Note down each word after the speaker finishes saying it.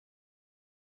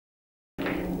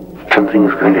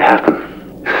Something's going to happen.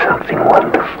 Something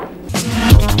wonderful.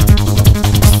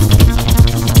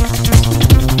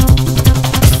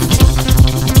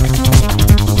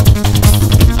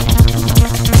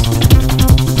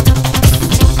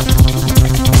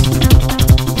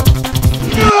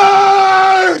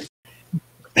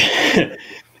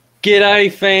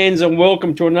 G'day fans, and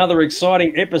welcome to another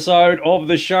exciting episode of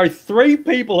the show. 3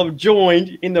 people have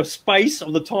joined in the space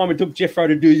of the time it took Jeffro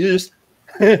to do this.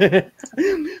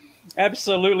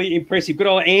 Absolutely impressive. Good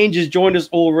old Ange has joined us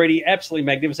already. Absolutely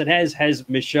magnificent, as has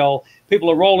Michelle. People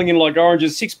are rolling in like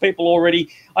oranges. 6 people already.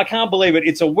 I can't believe it.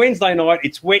 It's a Wednesday night.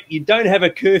 It's wet. You don't have a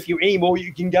curfew anymore.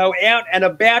 You can go out and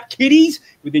about, kiddies,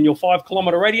 within your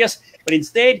 5-kilometre radius. But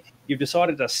instead, you've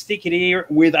decided to stick it here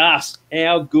with us.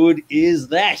 How good is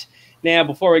that? Now,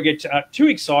 before I get too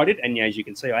excited, and as you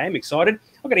can see, I am excited,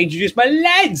 I've got to introduce my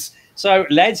lads. So,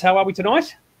 lads, how are we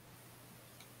tonight?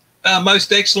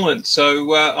 Most excellent.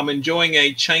 So I'm enjoying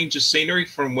a change of scenery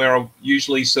from where I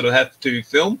usually sort of have to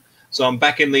film. So I'm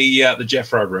back in the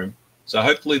Jeffro room. So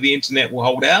hopefully the internet will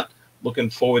hold out. Looking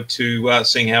forward to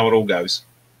seeing how it all goes.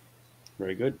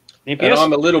 Very good. And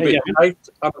I'm a little bit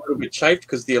chafed. I'm a little bit chafed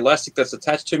because the elastic that's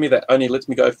attached to me that only lets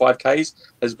me go 5Ks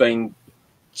has been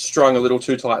strung a little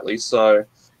too tightly. So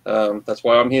that's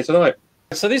why I'm here tonight.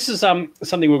 So this is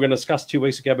something we were going to discuss 2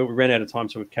 weeks ago, but we ran out of time,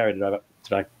 so we've carried it over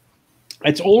today.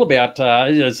 It's all about,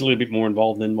 it's a little bit more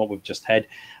involved than what we've just had.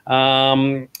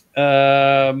 What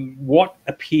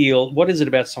is it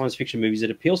about science fiction movies that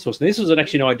appeals to us? And this was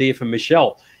actually an idea from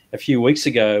Michelle a few weeks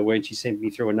ago when she sent me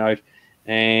through a note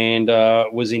and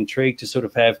was intrigued to sort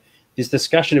of have this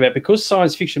discussion about, because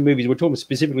science fiction movies, we're talking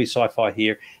specifically sci-fi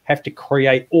here, have to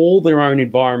create all their own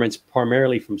environments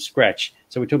primarily from scratch.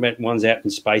 So we're talking about ones out in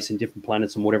space and different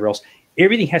planets and whatever else.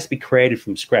 Everything has to be created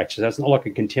from scratch. So it's not like a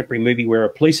contemporary movie where a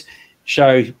police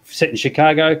show set in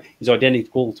Chicago is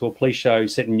identical to a police show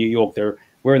set in New York. They're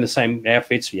wearing the same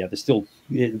outfits. Yeah, they're still,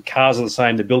 cars are the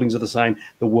same, the buildings are the same,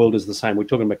 the world is the same. We're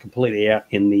talking about completely out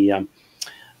in the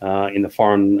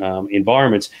foreign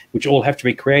environments, which all have to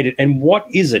be created. And what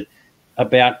is it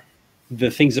about the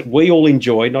things that we all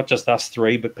enjoy, not just us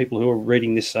 3, but people who are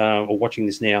reading this or watching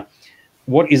this now?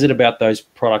 What is it about those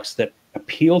products that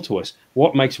appeal to us?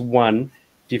 What makes one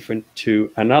different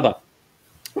to another?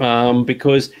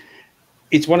 Because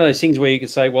it's one of those things where you can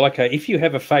say, well, okay, if you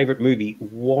have a favorite movie,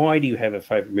 why do you have a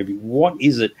favorite movie? What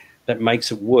is it that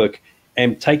makes it work?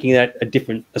 And taking that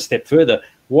a step further,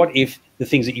 what if the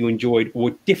things that you enjoyed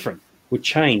were different, were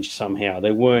changed somehow?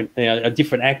 They weren't a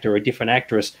different actor, a different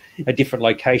actress, a different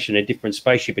location, a different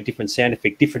spaceship, a different sound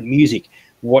effect, different music.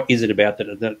 What is it about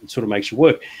that sort of makes you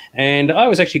work? And I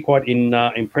was actually quite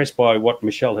impressed by what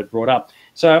Michelle had brought up.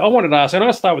 So I wanted to ask, and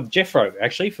I'll start with Jeffro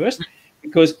actually first,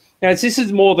 because now, this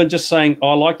is more than just saying, oh,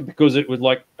 I liked it because it was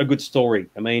like a good story.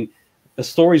 I mean, the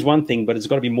story is one thing, but it's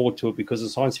got to be more to it because a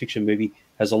science fiction movie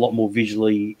has a lot more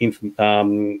visually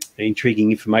intriguing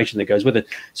information that goes with it.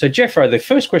 So, Jeffro, the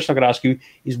first question I'm going to ask you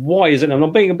is, why is it, and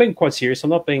I'm being quite serious,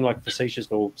 I'm not being like facetious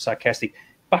or sarcastic,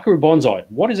 Buckaroo Banzai.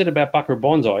 What is it about Buckaroo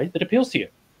Banzai that appeals to you?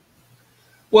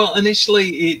 Well, initially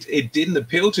it didn't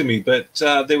appeal to me, but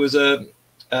there was a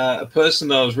person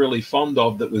that I was really fond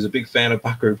of that was a big fan of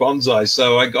Buckaroo Banzai,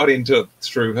 so I got into it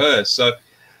through her. So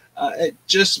it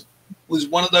just was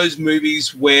one of those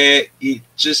movies where it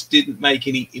just didn't make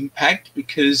any impact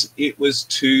because it was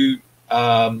just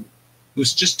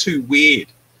too weird.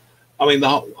 I mean, the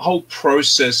whole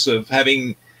process of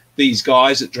having these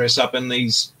guys that dress up in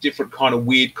these different kind of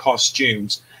weird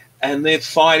costumes, and they're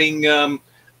fighting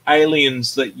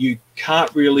aliens that you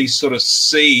can't really sort of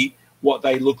see what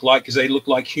they look like because they look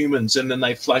like humans, and then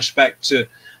they flash back to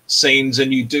scenes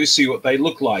and you do see what they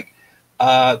look like.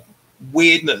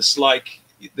 Weirdness, like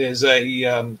there's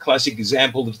a classic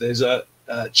example of there's a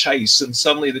chase and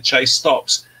suddenly the chase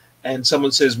stops and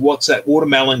someone says, what's that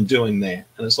watermelon doing there?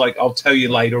 And it's like, I'll tell you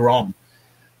later on.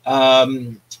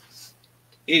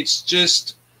 It's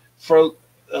just, for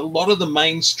a lot of the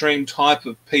mainstream type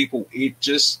of people, it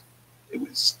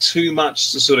was too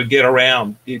much to sort of get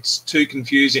around. It's too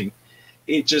confusing.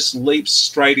 It just leaps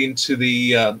straight into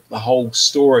the whole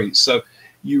story. So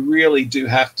you really do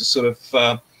have to sort of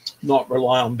not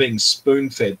rely on being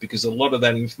spoon-fed, because a lot of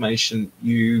that information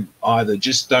you either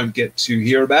just don't get to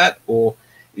hear about, or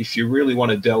if you really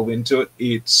want to delve into it,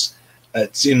 it's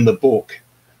in the book.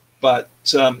 But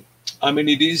I mean,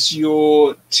 it is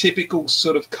your typical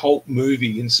sort of cult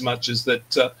movie in so much as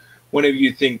that whenever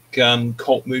you think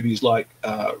cult movies like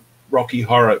Rocky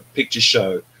Horror Picture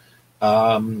Show,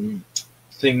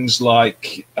 things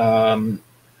like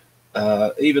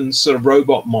even sort of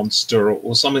Robot Monster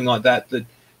or something like that, that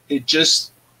it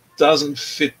just doesn't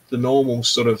fit the normal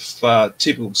sort of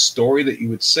typical story that you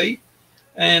would see,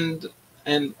 and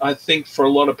I think for a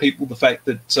lot of people, the fact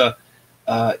that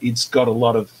it's got a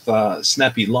lot of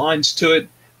snappy lines to it,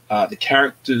 the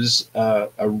characters are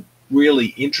really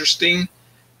interesting,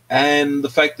 and the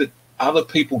fact that other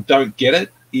people don't get it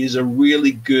is a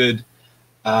really good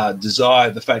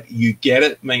desire. The fact that you get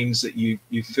it means that you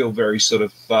feel very sort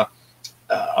of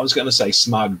I was going to say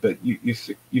smug, but you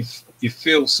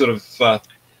feel sort of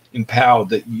empowered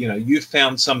that you've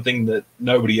found something that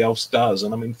nobody else does.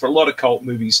 And I mean, for a lot of cult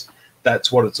movies,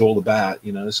 that's what it's all about.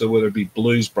 So whether it be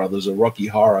Blues Brothers or Rocky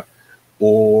Horror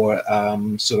or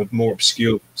sort of more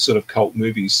obscure sort of cult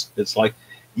movies, it's like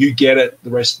you get it, the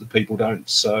rest of the people don't.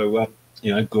 So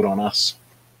good on us.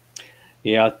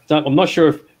 Yeah, I'm not sure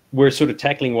if we're sort of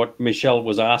tackling what Michelle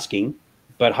was asking,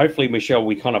 but hopefully, Michelle,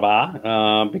 we kind of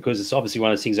are, because it's obviously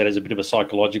one of those things that has a bit of a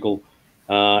psychological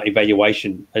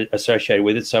evaluation associated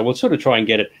with it. So we'll sort of try and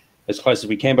get it as close as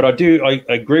we can. But I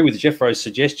agree with Jeffro's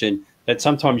suggestion that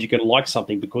sometimes you can like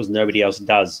something because nobody else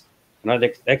does. And I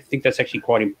think that's actually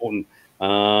quite important.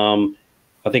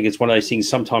 I think it's one of those things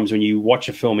sometimes when you watch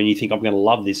a film and you think, I'm going to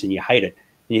love this, and you hate it.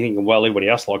 And you think, well, everybody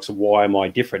else likes it. Why am I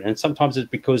different? And sometimes it's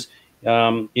because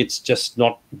it's just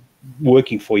not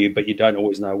working for you, but you don't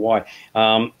always know why.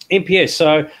 MPS,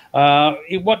 so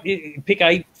pick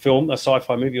a film, a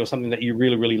sci-fi movie or something that you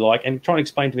really, really like, and try and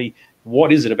explain to me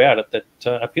what is it about it that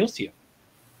appeals to you.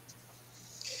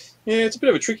 Yeah, it's a bit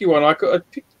of a tricky one. I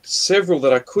picked several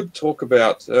that I could talk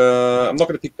about. I'm not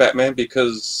going to pick Batman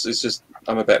because it's just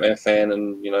I'm a Batman fan,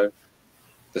 and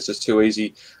that's just too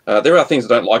easy. There are things I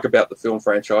don't like about the film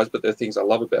franchise, but there are things I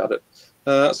love about it.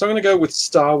 So I'm going to go with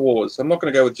Star Wars. I'm not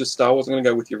going to go with just Star Wars. I'm going to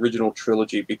go with the original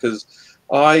trilogy because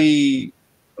I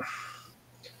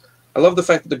love the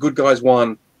fact that the good guys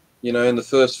won. In the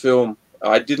first film,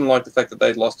 I didn't like the fact that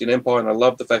they'd lost in Empire, and I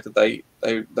loved the fact that they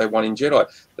won in Jedi.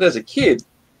 But as a kid,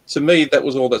 to me, that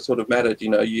was all that sort of mattered.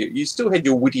 You still had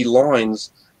your witty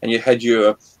lines, and you had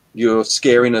your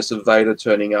scariness of Vader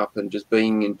turning up and just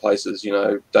being in places.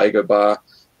 Dagobah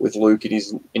with Luke in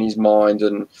his mind,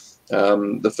 and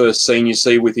the first scene you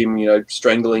see with him,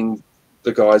 strangling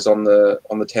the guys on the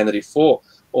 1084,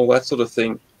 all that sort of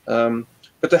thing.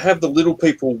 But to have the little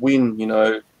people win,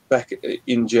 back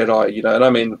in Jedi, and I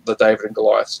mean the David and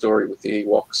Goliath story with the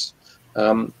Ewoks.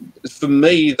 For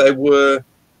me, they were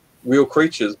real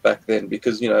creatures back then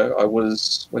because, I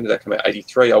was, when did that come out?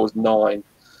 83, I was 9.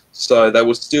 So they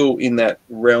were still in that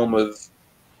realm of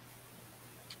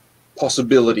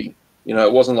possibility.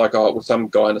 It wasn't like, it was some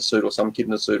guy in a suit or some kid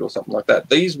in a suit or something like that.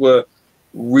 These were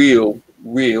real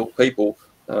people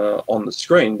on the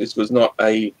screen. This was not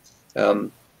a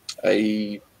thing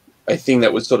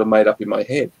that was sort of made up in my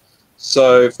head.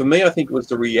 So for me, I think it was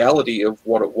the reality of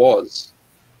what it was,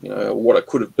 what it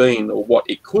could have been or what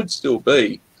it could still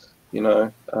be,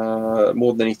 more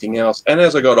than anything else. And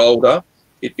as I got older,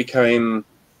 it became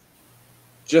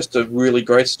just a really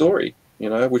great story,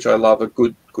 which I love, a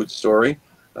good story.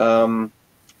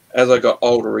 As I got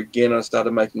older again, I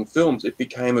started making films. It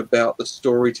became about the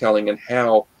storytelling and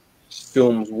how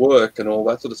films work and all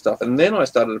that sort of stuff. And then I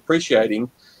started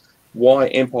appreciating why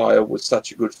Empire was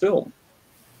such a good film.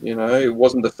 It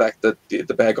wasn't the fact that the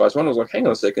bad guys won. I was like, hang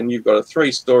on a second, you've got a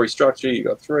 3-story structure, you've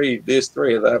got 3 this,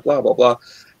 3 of that, blah, blah, blah.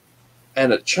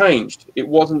 And it changed. It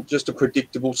wasn't just a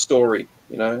predictable story,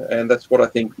 and that's what I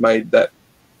think made that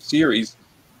series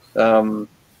so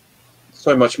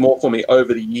much more for me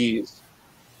over the years.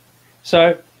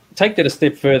 So take that a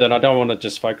step further, and I don't want to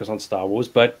just focus on Star Wars,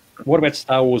 but what about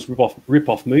Star Wars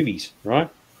rip-off movies, right?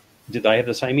 Did they have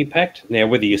the same impact? Now,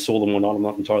 whether you saw them or not, I'm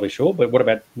not entirely sure, but what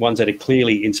about ones that are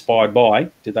clearly inspired by?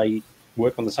 Did they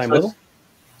work on the same level?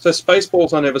 So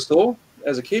Spaceballs I never saw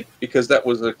as a kid because that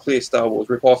was a clear Star Wars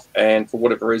rip-off, and for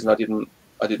whatever reason I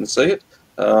didn't see it.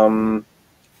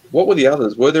 What were the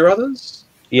others? Were there others?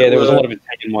 Yeah, there was a lot of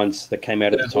Italian ones that came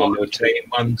out at the time. Italian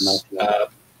ones,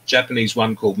 Japanese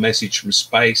one called Message from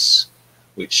Space,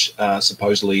 which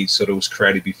supposedly sort of was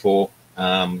created before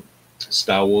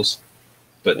Star Wars,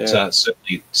 but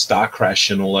certainly Star Crash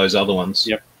and all those other ones.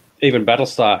 Yep, even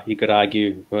Battlestar, you could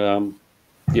argue.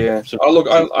 Yeah. So,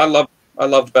 I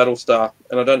loved Battlestar,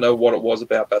 and I don't know what it was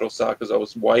about Battlestar because I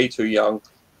was way too young.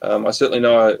 I certainly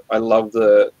know I love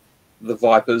the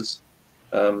Vipers,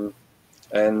 and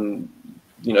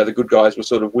the good guys were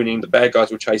sort of winning, the bad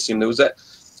guys were chasing him. There was that,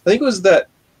 I think it was that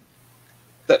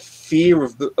fear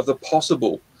of the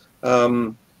possible,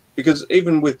 because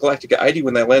even with Galactica 80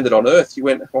 when they landed on Earth, you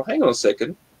went, well, hang on a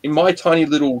second. In my tiny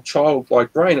little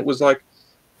childlike brain, it was like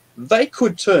they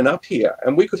could turn up here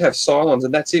and we could have Cylons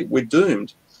and that's it, we're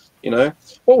doomed.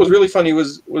 What was really funny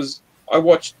was I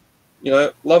watched you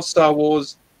know, loved Star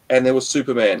Wars, and there was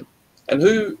Superman.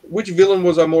 And which villain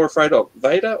was I more afraid of,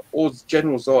 Vader or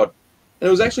General Zod? And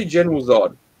it was actually General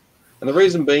Zod. And the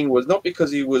reason being was not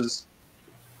because he was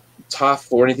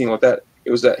tough or anything like that.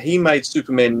 It was that he made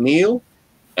Superman kneel,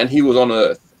 and he was on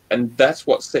Earth. And that's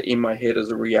what set in my head as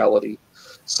a reality.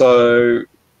 So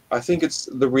I think it's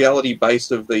the reality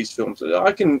base of these films.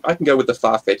 I can go with the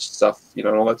far-fetched stuff, you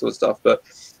know, and all that sort of stuff. But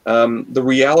the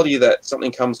reality that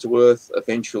something comes to Earth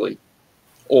eventually,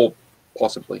 or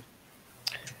possibly.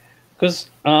 Because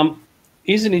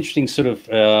here's an interesting sort of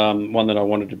one that I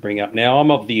wanted to bring up. Now,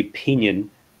 I'm of the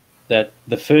opinion that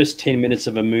the first 10 minutes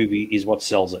of a movie is what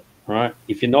sells it, right?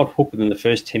 If you're not hooked within the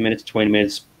first 10 minutes, 20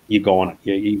 minutes, you're gone.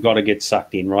 You've got to get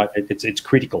sucked in, right? It's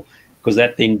critical, because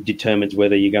that then determines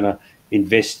whether you're going to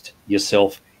invest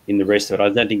yourself in the rest of it. I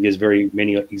don't think there's very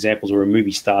many examples where a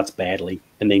movie starts badly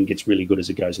and then gets really good as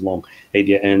it goes along.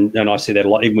 And I see that a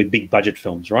lot, even with big budget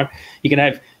films, right? You can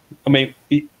have, I mean,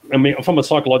 from a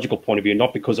psychological point of view,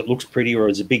 not because it looks pretty or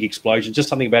it's a big explosion, just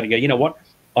something about it. You go, you know what?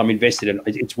 I'm invested in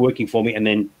it. It's working for me, and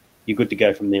then you're good to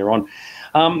go from there on.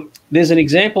 There's an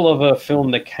example of a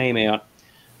film that came out.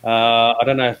 I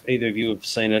don't know if either of you have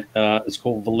seen it. It's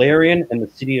called Valerian and the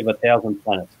City of a Thousand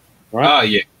Planets. Right? Oh,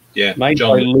 yeah. Made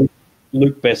by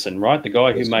Luc Besson, right? The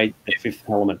guy who made The Fifth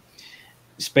Element.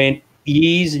 Spent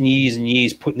years and years and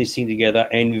years putting this thing together,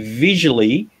 and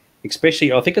visually,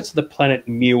 especially, I think it's the planet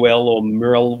Muel or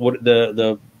Murel, what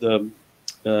the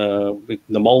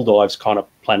Maldives kind of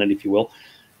planet, if you will.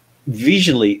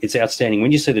 Visually, it's outstanding.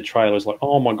 When you see the trailer, it's like,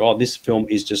 oh my god, this film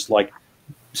is just like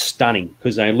stunning.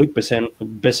 Because Luc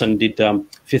Besson did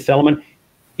Fifth Element.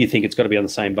 You think it's got to be on the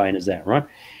same vein as that, right?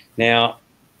 Now,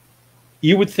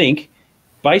 you would think,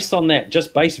 based on that,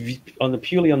 just based on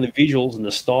purely on the visuals and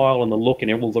the style and the look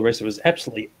and all the rest of it, was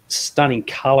absolutely stunning.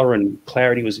 Color and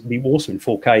clarity was be awesome in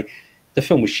 4K. The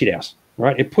film was shithouse,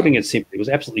 right? Putting it simply, it was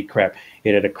absolutely crap.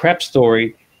 It had a crap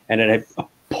story, and it had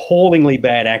appallingly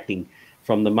bad acting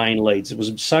from the main leads. It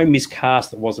was so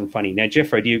miscast it wasn't funny. Now,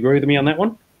 Jeffrey, do you agree with me on that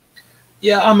one?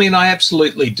 Yeah, I mean, I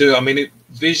absolutely do. I mean,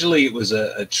 visually, it was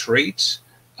a treat.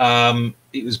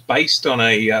 It was based on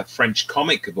a French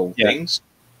comic of all things,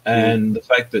 and the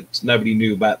fact that nobody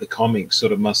knew about the comic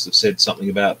sort of must have said something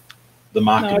about the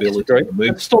marketability of the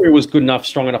movie. The story was good enough,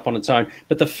 strong enough on its own,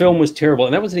 but the film was terrible.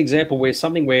 And that was an example where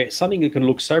something that can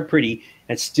look so pretty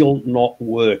and still not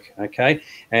work, okay?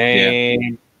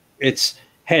 And it's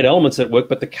had elements that work,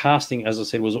 but the casting, as I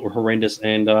said, was horrendous,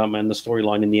 and the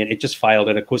storyline in the end, it just failed.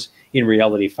 And of course, in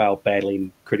reality, failed badly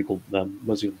in critical,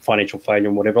 was it financial failure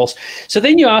and whatever else. So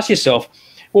then you ask yourself,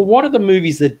 well, what are the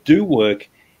movies that do work,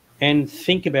 and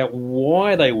think about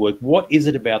why they work? What is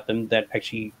it about them that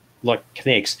actually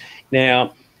connects?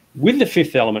 Now, with The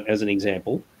Fifth Element as an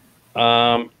example,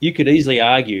 you could easily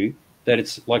argue that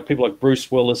it's like people like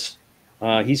Bruce Willis,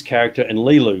 his character, and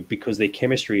Lilu, because their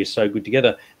chemistry is so good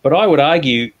together. But I would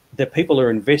argue that people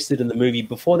are invested in the movie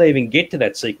before they even get to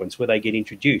that sequence where they get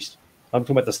introduced. I'm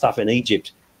talking about the stuff in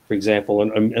Egypt, for example,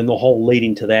 and the whole lead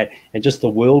into that, and just the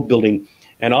world building.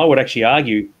 And I would actually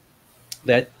argue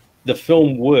that the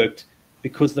film worked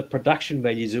because the production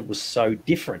values, it was so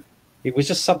different. It was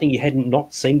just something you hadn't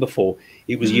not seen before.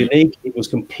 It was unique. It was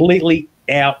completely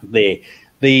out there.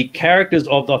 The characters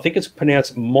of, I think it's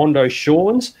pronounced Mondo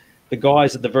Shawns, the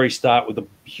guys at the very start with the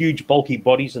huge bulky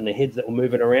bodies and the heads that were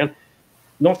moving around,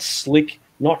 not slick,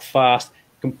 not fast,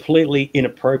 completely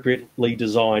inappropriately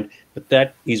designed, but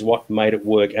that is what made it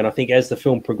work. And I think as the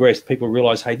film progressed, people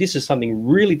realized, hey, this is something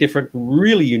really different,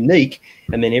 really unique,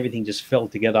 and then everything just fell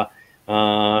together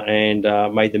and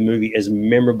made the movie as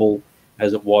memorable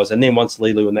as it was. And then once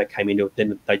Lilu and that came into it,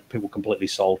 then people completely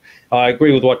sold. I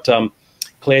agree with what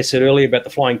Claire said earlier about the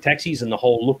flying taxis and the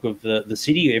whole look of the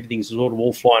city. Everything's sort of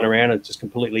all flying around. It's just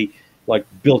completely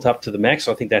built up to the max.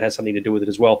 So I think that has something to do with it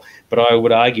as well. But I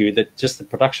would argue that just the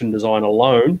production design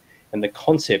alone and the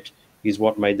concept is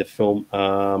what made the film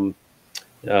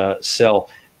sell.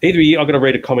 Either of you, I'm going to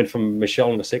read a comment from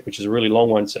Michelle in a sec, which is a really long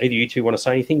one. So either you two want to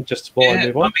say anything just while I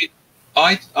move on?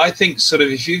 I think sort of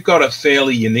if you've got a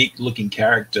fairly unique looking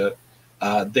character,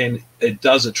 then it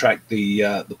does attract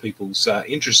the people's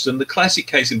interest. And the classic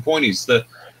case in point is the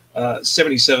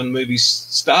 77 movie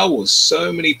Star Wars.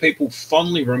 So many people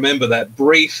fondly remember that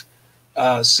brief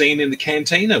scene in the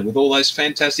cantina with all those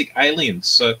fantastic aliens.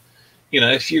 So, you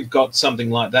know, if you've got something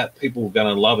like that, people are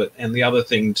going to love it. And the other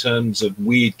thing in terms of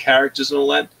weird characters and all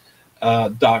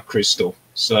that, Dark Crystal.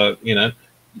 So, you know,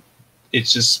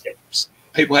 it's just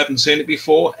people haven't seen it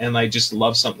before and they just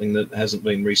love something that hasn't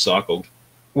been recycled.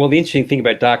 Well, the interesting thing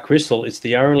about Dark Crystal, it's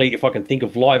the only, if I can think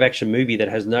of, live-action movie that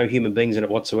has no human beings in it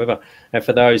whatsoever. And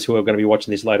for those who are going to be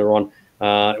watching this later on,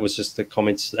 It was just the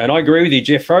comments. And I agree with you,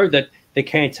 Jeffro, that the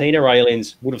Cantina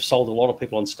aliens would have sold a lot of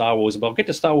people on Star Wars. But I'll get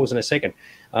to Star Wars in a second.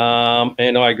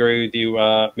 And I agree with you,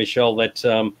 Michelle,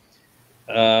 that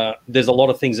there's a lot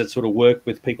of things that sort of work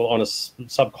with people on a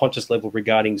subconscious level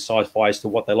regarding sci-fi as to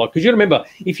what they like. Because you remember,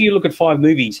 if you look at 5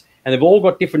 movies and they've all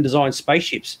got different design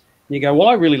spaceships, and you go, well,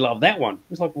 I really love that one.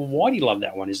 It's like, well, why do you love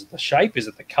that one? Is it the shape? Is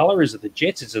it the color? Is it the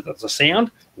jets? Is it the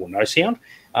sound? Or no sound?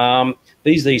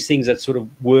 These things that sort of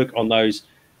work on those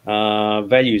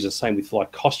values. The same with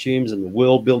like costumes and the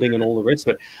world building and all the rest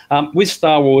of it. With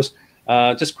Star Wars,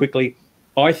 just quickly,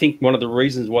 I think one of the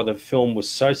reasons why the film was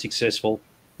so successful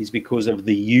is because of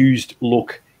the used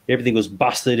look. Everything was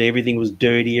busted, everything was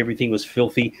dirty, everything was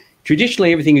filthy.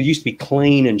 Traditionally, everything used to be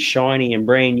clean and shiny and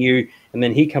brand new, and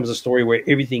then here comes a story where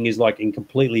everything is like in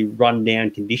completely run-down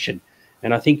condition.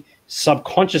 And I think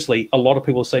subconsciously, a lot of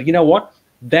people say, you know what?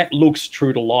 That looks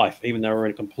true to life, even though we're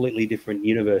in a completely different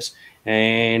universe.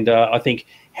 And I think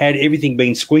had everything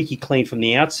been squeaky clean from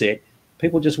the outset,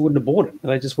 people just wouldn't have bought it.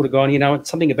 They just would have gone, you know,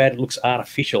 something about it looks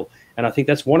artificial. And I think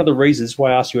that's one of the reasons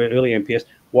why I asked you earlier, MPS,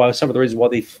 why some of the reasons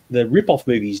why the rip-off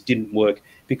movies didn't work,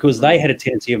 because they had a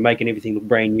tendency of making everything look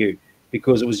brand new,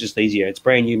 because it was just easier. It's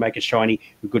brand new, make it shiny,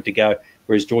 we're good to go.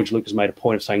 Whereas George Lucas made a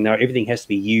point of saying, no, everything has to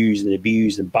be used and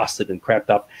abused and busted and crapped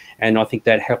up. And I think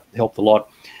that helped a lot.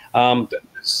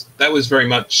 That was very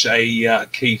much a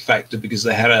key factor, because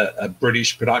they had a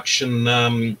British production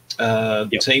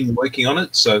team working on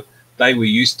it. So they were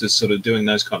used to sort of doing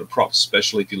those kind of props,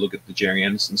 especially if you look at the Jerry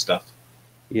Anderson stuff.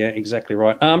 Yeah, exactly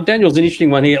right. Daniel's an interesting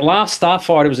one here. Last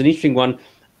Starfighter was an interesting one.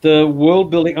 The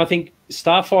world building, I think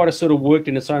Starfighter sort of worked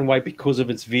in its own way because of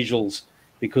its visuals,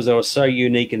 because they were so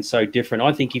unique and so different.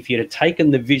 I think if you'd have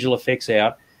taken the visual effects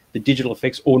out, the digital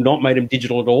effects, or not made them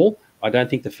digital at all, I don't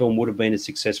think the film would have been as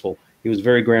successful. It was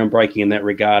very groundbreaking in that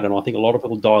regard, and I think a lot of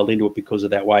people dialed into it because of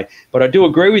that way. But I do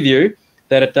agree with you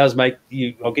that it does make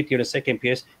you, I'll get to you in a second,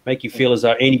 MPS, make you feel as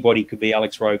though anybody could be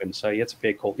Alex Rogan. So yeah, it's a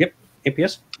fair call. Yep,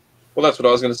 MPS? Well, that's what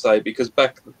I was going to say, because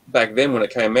back then when it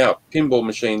came out, pinball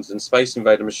machines and Space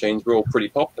Invader machines were all pretty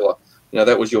popular. You know,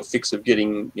 that was your fix of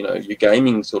getting, you know, your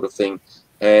gaming sort of thing.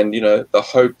 And, you know, the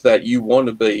hope that you want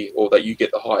to be, or that you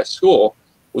get the highest score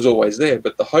was always there.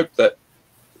 But the hope that,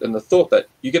 and the thought that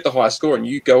you get the highest score and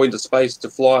you go into space to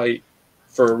fly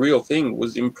for a real thing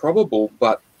was improbable.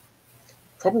 But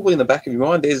probably in the back of your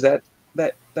mind, there's that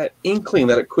inkling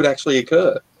that it could actually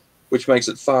occur, which makes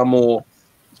it far more,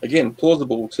 again,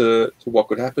 plausible to what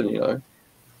could happen, you know.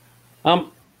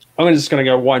 I'm just going to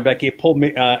go wind back here. Paul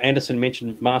Anderson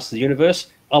mentioned Masters of the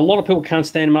Universe. A lot of people can't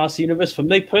stand Masters of the Universe. For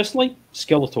me personally,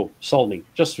 Skeletor sold me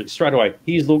just straight away.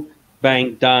 His look,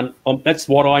 bang, done. That's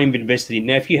what I'm invested in.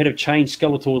 Now, if you had to change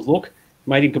Skeletor's look,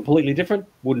 made him completely different,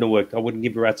 wouldn't have worked. I wouldn't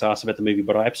give a rat's ass about the movie,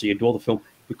 but I absolutely adore the film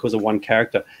because of one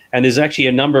character. And there's actually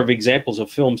a number of examples of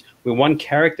films where one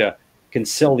character can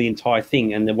sell the entire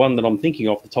thing. And the one that I'm thinking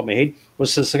off the top of my head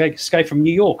was Escape from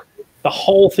New York. The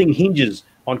whole thing hinges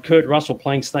on Kurt Russell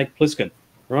playing Snake Plissken,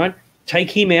 right? Take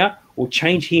him out or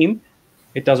change him,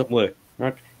 it doesn't work,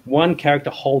 right? One character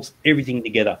holds everything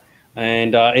together.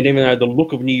 And even though the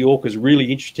look of New York is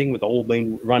really interesting with all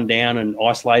being run down and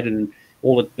isolated and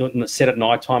all the set at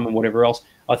night time and whatever else,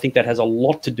 I think that has a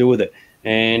lot to do with it.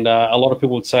 And a lot of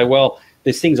people would say, well,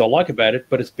 there's things I like about it,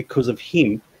 but it's because of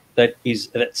him that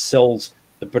sells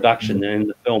the production and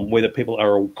the film, whether people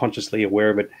are consciously aware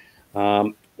of it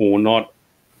or not.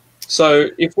 So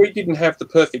if we didn't have the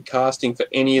perfect casting for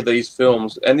any of these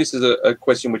films, and this is a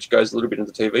question which goes a little bit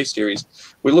into the TV series,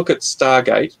 we look at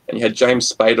Stargate, and you had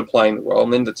James Spader playing the role,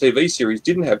 and then the TV series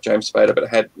didn't have James Spader, but it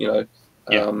had, you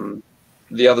know,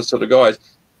 the other sort of guys.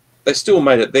 They still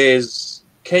made it theirs.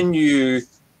 Can you...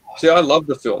 See, I love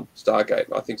the film Stargate.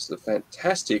 I think it's a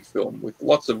fantastic film with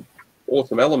lots of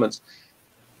awesome elements.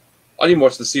 I didn't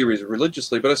watch the series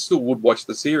religiously, but I still would watch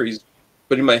the series.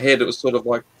 But in my head, it was sort of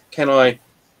like, can I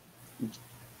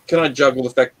juggle the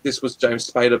fact that this was James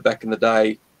Spader back in the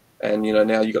day, and you know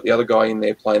now you got the other guy in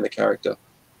there playing the character.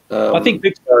 I think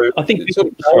it sort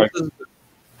of balances,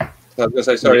 I was going to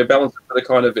say, sorry, a balance, but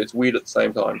kind of it's weird at the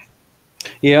same time.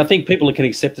 Yeah, I think people can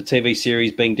accept the TV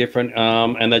series being different,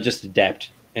 and they just adapt.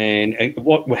 And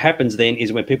what happens then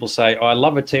is when people say, oh, I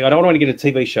love a TV, I don't want to get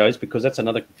into TV shows because that's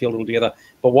another field altogether.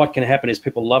 But what can happen is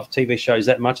people love TV shows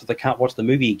that much that they can't watch the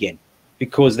movie again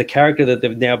because the character that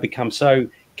they've now become so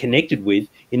connected with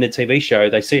in the TV show,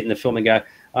 they see it in the film and go,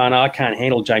 oh, no, I can't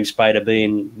handle James Spader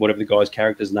being whatever the guy's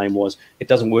character's name was. It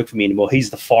doesn't work for me anymore.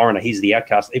 He's the foreigner. He's the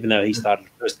outcast, even though he started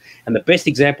first. And the best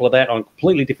example of that on a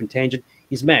completely different tangent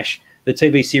is MASH, the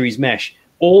TV series MASH.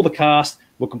 All the cast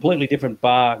were completely different,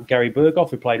 bar Gary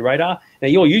Burghoff, who played Radar. Now,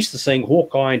 you're used to seeing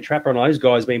Hawkeye and Trapper and those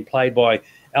guys being played by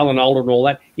Alan Alda and all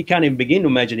that. You can't even begin to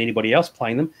imagine anybody else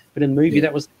playing them. But in the movie,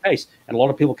 that was the case. And a lot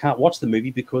of people can't watch the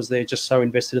movie because they're just so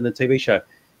invested in the TV show.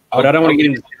 But I don't want to get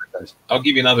into those. I'll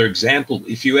give you another example.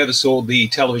 If you ever saw the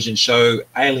television show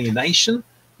Alienation,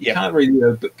 you can't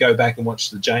really go back and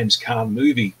watch the James Caan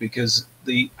movie because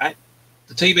the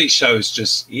TV show is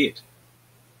just it.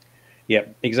 Yeah,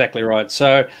 exactly right.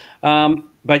 So,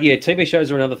 but yeah, TV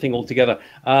shows are another thing altogether.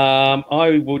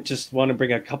 I would just want to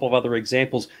bring a couple of other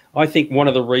examples. I think one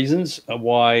of the reasons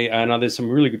why, and there's some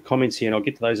really good comments here, and I'll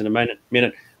get to those in a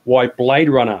minute, why Blade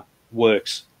Runner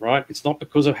works, right? It's not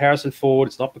because of Harrison Ford.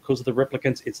 It's not because of the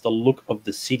replicants. It's the look of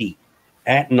the city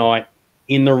at night,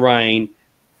 in the rain,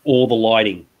 all the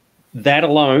lighting. That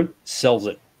alone sells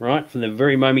it, right? From the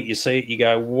very moment you see it, you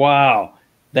go, wow,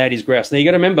 that is grouse. Now, you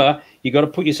got to remember, you got to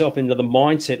put yourself into the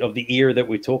mindset of the era that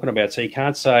we're talking about. So you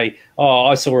can't say, oh,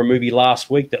 I saw a movie last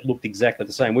week that looked exactly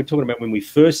the same. We're talking about when we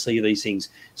first see these things.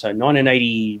 So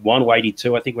 1981 or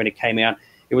 82, I think, when it came out,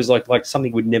 it was like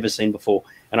something we'd never seen before.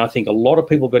 And I think a lot of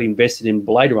people got invested in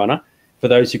Blade Runner, for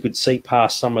those who could see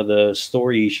past some of the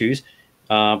story issues,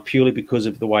 purely because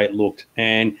of the way it looked.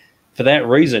 And for that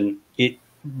reason, it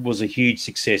was a huge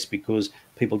success because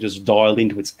people just dialed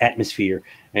into its atmosphere,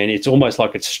 and it's almost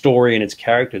like its story and its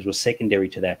characters were secondary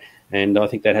to that. And I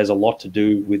think that has a lot to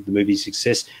do with the movie's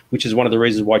success, which is one of the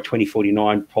reasons why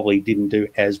 2049 probably didn't do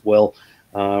as well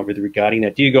with regarding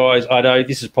that. Do you guys, I know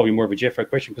this is probably more of a Jeffro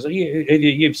question, because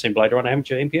you've seen Blade Runner, haven't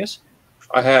you, MPS?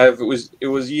 I have. It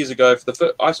was years ago.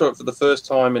 I saw it for the first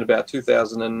time in about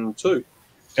 2002.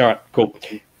 All right, cool.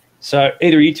 So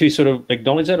either of you two sort of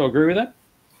acknowledge that or agree with that?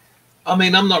 I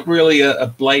mean, I'm not really a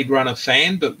Blade Runner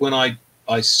fan, but when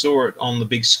I saw it on the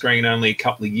big screen only a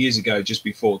couple of years ago, just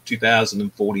before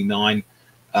 2049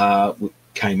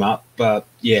 came up. But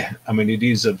yeah, I mean, it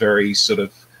is a very sort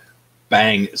of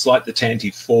bang. It's like the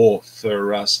Tantive 4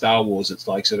 for Star Wars. It's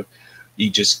like sort of, you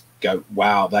just go,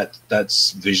 wow,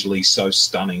 that's visually so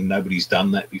stunning. Nobody's done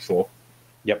that before.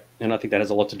 Yep, and I think that has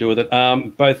a lot to do with it.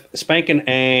 Both Spankin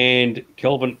and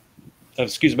Kelvin,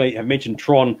 have mentioned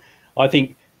Tron. I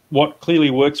think what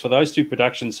clearly works for those two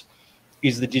productions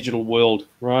is the digital world,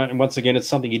 right? And once again, it's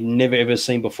something you'd never, ever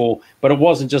seen before. But it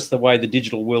wasn't just the way the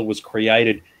digital world was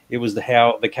created. It was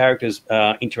how the characters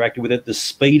interacted with it, the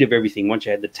speed of everything. Once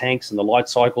you had the tanks and the light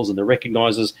cycles and the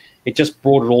recognizers, it just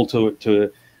brought it all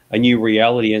to a new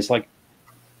reality. And it's like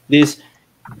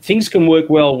things can work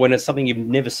well when it's something you've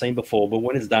never seen before, but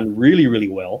when it's done really, really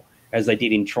well, as they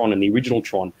did in Tron and the original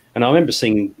Tron. And I remember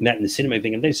seeing that in the cinema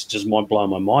thinking, this just might blow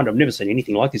my mind. I've never seen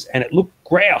anything like this. And it looked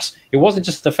grouse. It wasn't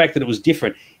just the fact that it was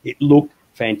different. It looked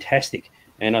fantastic.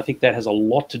 And I think that has a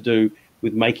lot to do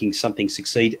with making something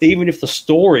succeed, even if the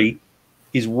story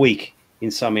is weak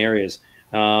in some areas.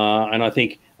 And I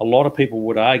think a lot of people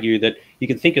would argue that you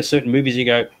can think of certain movies, you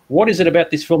go, what is it about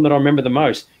this film that I remember the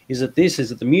most? Is it this?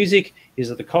 Is it the music?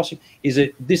 Is it the costume? Is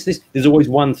it this? There's always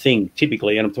one thing,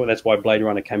 typically, and I'm talking, that's why Blade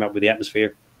Runner came up with the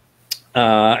atmosphere,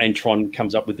 and Tron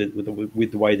comes up with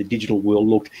the way the digital world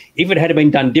looked. If it had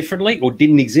been done differently or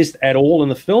didn't exist at all in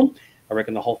the film, I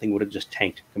reckon the whole thing would have just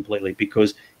tanked completely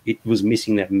because it was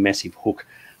missing that massive hook.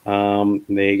 There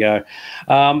you go.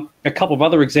 A couple of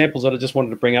other examples that I just wanted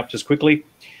to bring up just quickly.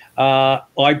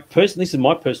 I personally, this is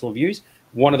my personal views,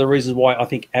 one of the reasons why I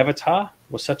think Avatar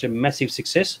was such a massive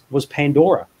success was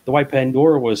Pandora. The way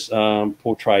Pandora was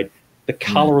portrayed, the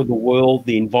color of the world,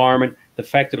 the environment, the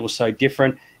fact that it was so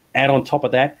different. Add on top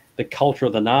of that, the culture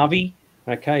of the Na'vi,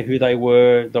 okay, who they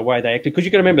were, the way they acted. Because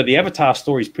you got to remember, the Avatar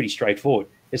story is pretty straightforward.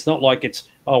 It's not like it's,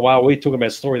 oh, wow, we're talking about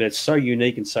a story that's so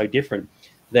unique and so different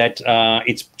that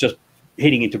it's just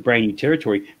heading into brand new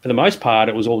territory. For the most part,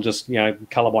 it was all just,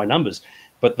 color by numbers.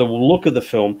 But the look of the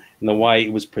film and the way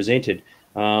it was presented,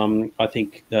 I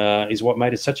think, is what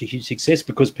made it such a huge success,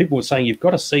 because people were saying you've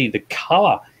got to see the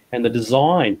color and the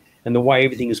design and the way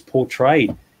everything is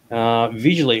portrayed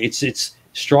visually. It's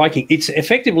striking. It's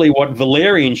effectively what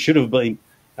Valerian should have been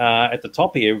at the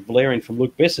top here. Valerian from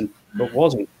Luc Besson, but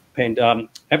wasn't. And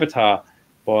Avatar,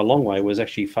 by a long way, was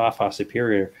actually far, far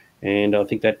superior. And I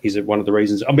think that is one of the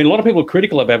reasons. I mean, a lot of people are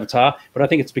critical of Avatar, but I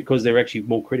think it's because they're actually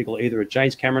more critical either at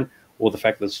James Cameron or the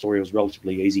fact that the story was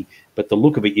relatively easy. But the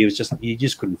look of it, you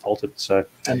just couldn't fault it. So,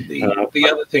 and the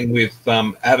other thing with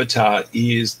Avatar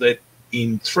is that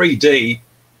in 3D,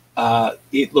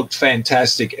 it looked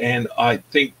fantastic, and I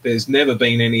think there's never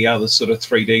been any other sort of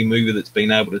 3D movie that's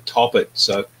been able to top it.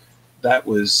 So that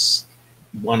was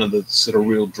one of the sort of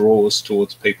real draws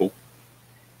towards people.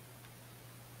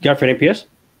 Go for an MPS.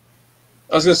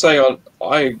 I was going to say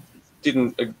I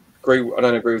didn't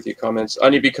don't agree with your comments,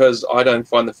 only because I don't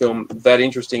find the film that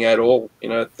interesting at all. You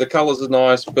know, the colours are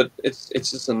nice, but it's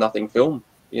just a nothing film.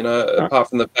 You know, apart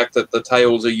from the fact that the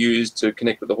tails are used to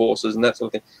connect with the horses and that sort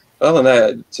of thing. Other than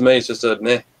that, to me, it's just a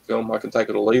meh film. I can take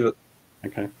it or leave it.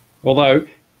 Okay. Although,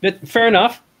 fair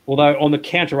enough. Although on the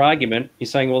counter argument, you're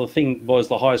saying, well, the thing was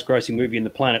the highest grossing movie in the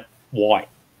planet. Why?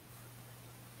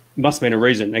 Must have been a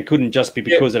reason. It couldn't just be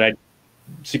because it had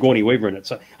Sigourney Weaver in it.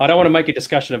 So I don't want to make a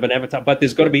discussion of an Avatar, but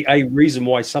there's got to be a reason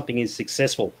why something is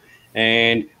successful.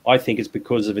 And I think it's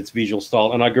because of its visual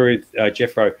style. And I agree with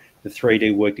Jeffro, the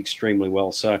 3D worked extremely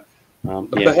well. So,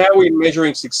 But how are we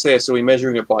measuring success? Are we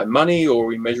measuring it by money or are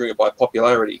we measuring it by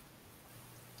popularity?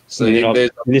 So in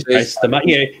this case, but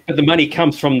the money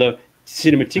comes from the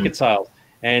cinema ticket sales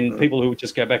and people who would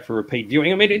just go back for repeat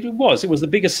viewing. I mean, it was the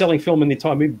biggest selling film in the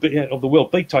entire movie of the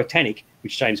world, beat Titanic,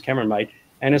 which James Cameron made.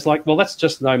 And it's like, well, that's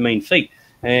just no mean feat.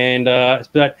 And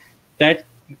but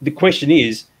the question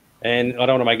is, and I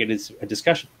don't want to make it a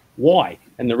discussion, why?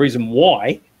 And the reason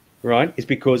why, right, is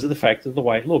because of the fact of the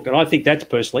way it looked. And I think that's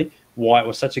personally why it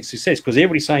was such a success, because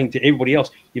everybody's saying to everybody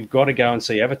else, you've got to go and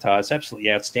see Avatar. It's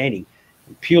absolutely outstanding,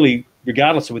 purely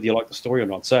regardless of whether you like the story or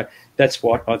not. So that's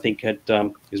what I think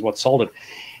is what sold it.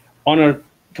 On a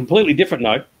completely different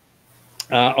note,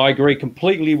 I agree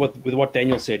completely with what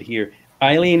Daniel said here.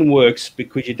 Alien works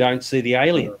because you don't see the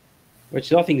alien,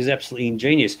 which I think is absolutely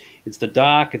ingenious. It's the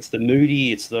dark, it's the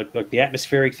moody, it's the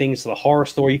atmospheric things, the horror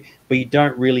story, but you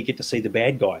don't really get to see the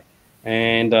bad guy.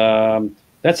 And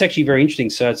that's actually very interesting.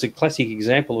 So it's a classic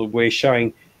example of where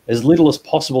showing as little as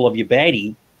possible of your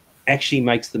baddie actually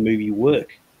makes the movie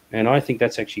work. And I think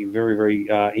that's actually a very, very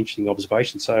interesting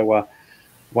observation. So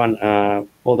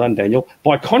well done, Daniel.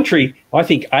 By contrary, I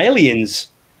think Aliens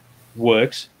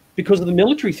works because of the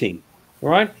military thing.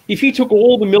 Right? If you took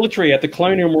all the military out, the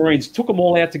Colonial Marines, took them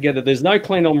all out together, there's no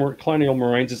Colonial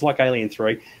Marines. It's like Alien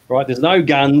 3, right? There's no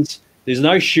guns, there's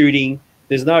no shooting,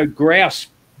 there's no grouse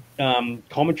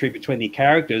commentary between the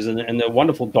characters and the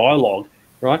wonderful dialogue,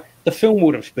 right? The film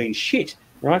would have been shit,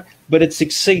 right? But it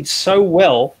succeeds so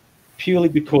well purely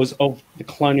because of the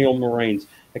Colonial Marines.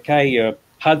 Okay, your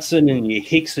Hudson and your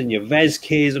Hicks and your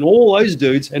Vasquez and all those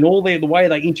dudes and all the way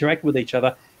they interact with each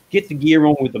other, get the gear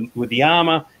on with the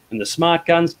armor and the smart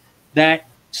guns, that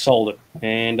sold it.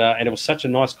 And it was such a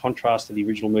nice contrast to the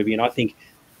original movie. And I think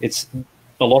it's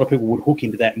a lot of people would hook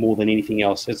into that more than anything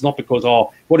else. It's not because,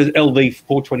 what does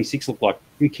LV-426 look like?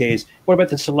 Who cares? What about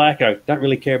the Sulaco? Don't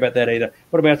really care about that either.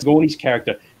 What about Sigourney's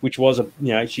character, which was,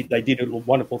 they did a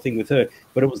wonderful thing with her,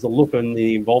 but it was the look and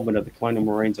the involvement of the Colonial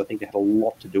Marines, I think, that had a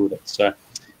lot to do with it. So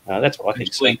that's what I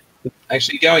think.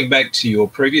 Actually, going back to your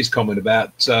previous comment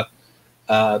about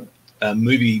a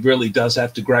movie really does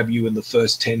have to grab you in the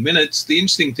first 10 minutes. The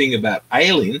interesting thing about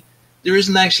Alien, there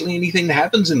isn't actually anything that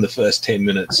happens in the first 10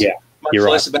 minutes. Yeah, much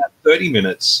less about 30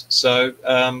 minutes. So,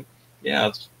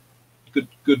 it's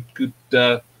good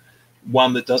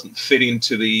one that doesn't fit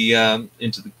into the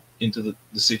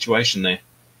situation there.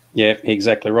 Yeah,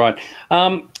 exactly right.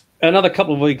 Another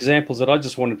couple of examples that I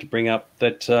just wanted to bring up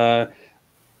that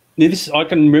I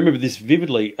can remember this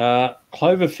vividly.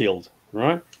 Cloverfield,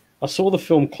 right? I saw the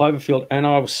film Cloverfield and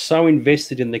I was so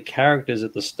invested in the characters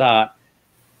at the start,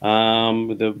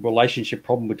 with the relationship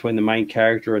problem between the main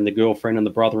character and the girlfriend and the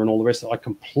brother and all the rest. I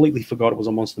completely forgot it was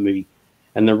a monster movie.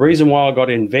 And the reason why I got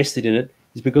invested in it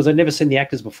is because I'd never seen the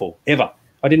actors before, ever.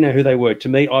 I didn't know who they were. To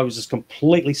me, I was just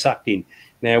completely sucked in.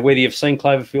 Now, whether you've seen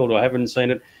Cloverfield or haven't seen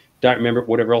it, don't remember it,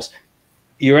 whatever else,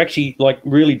 you're actually like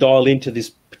really dialed into this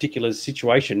particular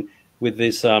situation with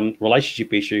this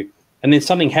relationship issue. And then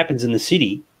something happens in the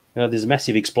city. There's a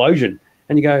massive explosion,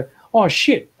 and you go, "Oh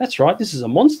shit, that's right. This is a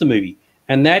monster movie."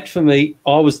 And that for me,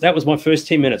 that was my first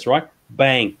 10 minutes. Right,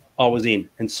 bang, I was in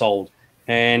and sold.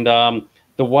 And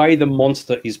the way the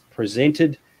monster is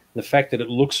presented, the fact that it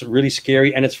looks really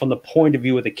scary, and it's from the point of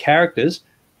view of the characters,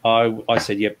 I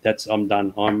said, "Yep, I'm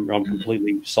done. I'm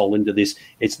completely sold into this."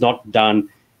 It's not done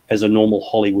as a normal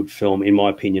Hollywood film, in my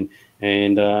opinion.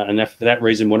 And for that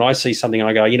reason, when I see something and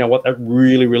I go, you know what, that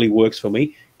really, really works for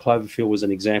me. Cloverfield was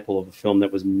an example of a film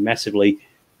that was massively,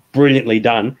 brilliantly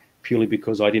done, purely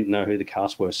because I didn't know who the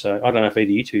cast were. So I don't know if either of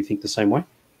you two think the same way.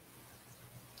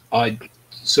 I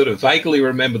sort of vaguely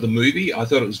remember the movie. I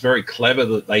thought it was very clever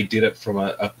that they did it from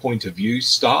a point of view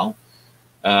style.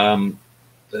 The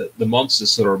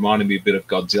monsters sort of reminded me a bit of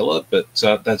Godzilla, but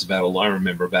that's about all I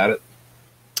remember about it.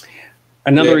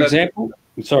 Another example.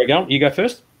 Sorry, you go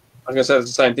first. I was going to say it's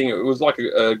the same thing. It was like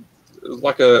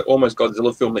a almost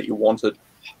Godzilla film that you wanted.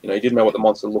 You know, you didn't know what the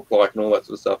monster looked like and all that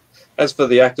sort of stuff. As for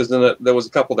the actors in it, there was a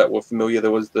couple that were familiar. There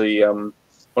was the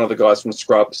one of the guys from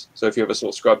Scrubs. So if you ever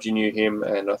saw Scrubs, you knew him,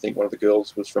 and I think one of the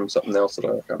girls was from something else that I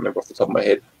can't remember off the top of my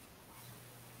head.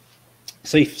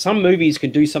 See, some movies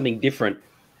can do something different,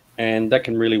 and that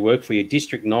can really work for you.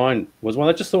 District 9 was one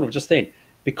I just thought of just then,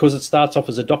 because it starts off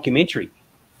as a documentary.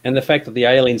 And the fact that the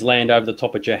aliens land over the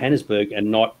top of Johannesburg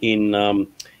and not in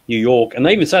New York, and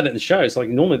they even say that in the show, it's like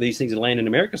normally these things land in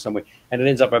America somewhere, and it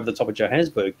ends up over the top of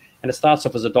Johannesburg, and it starts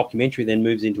off as a documentary, then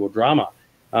moves into a drama.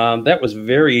 That was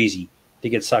very easy to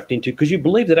get sucked into, because you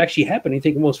believe that actually happened. You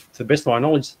think, well, to the best of my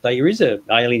knowledge, there is an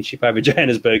alien ship over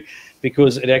Johannesburg,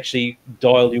 because it actually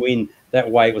dialed you in that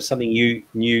way. It was something you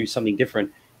knew, something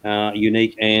different,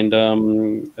 unique, and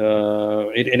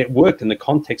it worked in the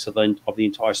context of the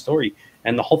entire story,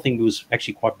 and the whole thing was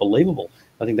actually quite believable.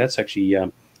 I think that's actually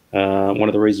one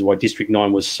of the reasons why District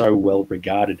 9 was so well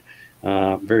regarded.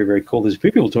 Very, very cool. There's a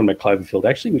few people talking about Cloverfield,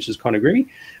 actually, which is kind of groovy.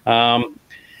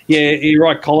 Yeah, you're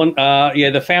right, Colin. Yeah,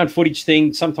 the found footage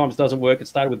thing sometimes doesn't work. It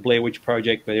started with Blair Witch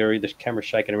Project, where the camera's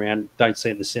shaking around. Don't see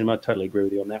it in the cinema. Totally agree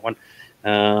with you on that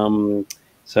one.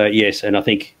 So, yes, and I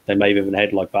think they may have even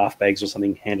had, like, bath bags or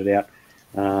something handed out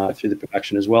through the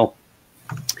production as well.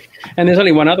 And there's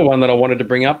only one other one that I wanted to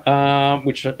bring up,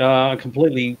 which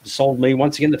completely sold me.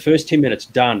 Once again, the first 10 minutes,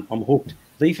 done. I'm hooked.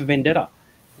 V for Vendetta.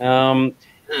 And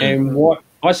what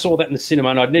I saw that in the cinema,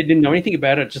 and I didn't know anything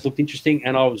about it. It just looked interesting,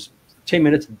 and I was 10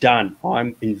 minutes, done.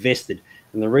 I'm invested.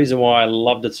 And the reason why I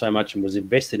loved it so much and was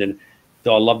invested in it,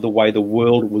 I love the way the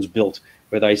world was built,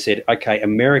 where they said, okay,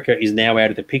 America is now out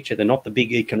of the picture. They're not the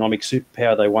big economic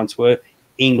superpower they once were.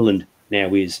 England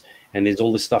now is. And there's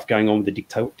all this stuff going on with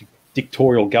the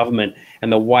dictatorial government,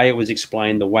 and the way it was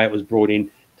explained, the way it was brought in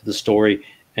to the story.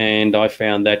 And I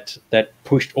found that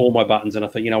pushed all my buttons. And I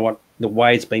thought, you know what, the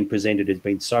way it's been presented has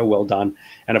been so well done.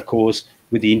 And of course,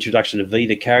 with the introduction of V,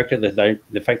 the character,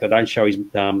 the fact they don't show his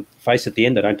face at the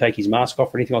end, they don't take his mask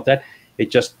off or anything like that,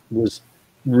 it just was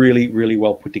really, really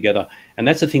well put together. And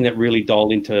that's the thing that really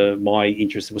dialed into my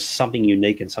interest. It was something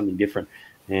unique and something different.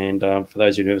 And for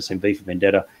those who've never seen V for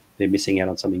Vendetta, they're missing out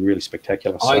on something really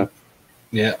spectacular. So,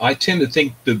 I tend to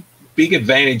think the big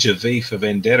advantage of V for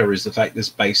Vendetta is the fact that it's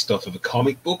based off of a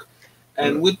comic book.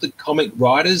 And with the comic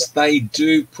writers, they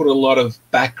do put a lot of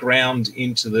background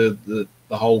into the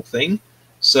whole thing.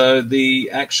 So the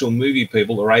actual movie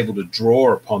people are able to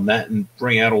draw upon that and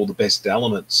bring out all the best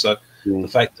elements. So the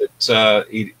fact that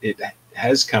it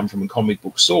has come from a comic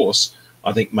book source,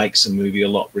 I think, makes the movie a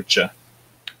lot richer.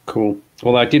 Cool.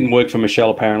 Well, that didn't work for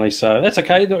Michelle, apparently, so that's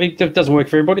okay. It doesn't work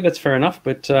for everybody. That's fair enough.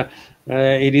 But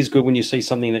it is good when you see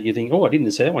something that you think, oh, I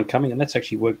didn't see that one coming, and that's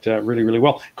actually worked really, really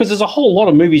well. Because there's a whole lot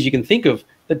of movies you can think of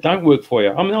that don't work for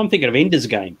you. I mean, I'm thinking of Ender's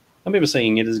Game. I remember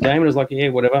seeing Ender's Game, and it was like, yeah,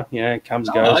 whatever. Yeah, it comes,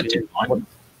 goes.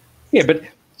 Yeah, but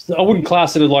I wouldn't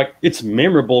class it as like it's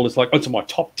memorable. It's like, oh, it's my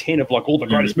top 10 of like all the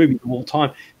greatest movies of all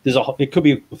time. It could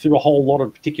be through a whole lot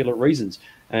of particular reasons.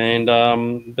 And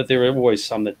but there are always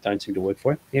some that don't seem to work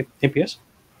for you. Yeah, MPS?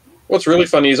 What's really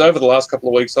funny is over the last couple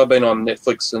of weeks, I've been on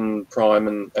Netflix and Prime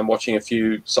and watching a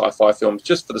few sci-fi films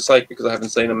just for the sake, because I haven't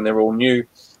seen them and they're all new.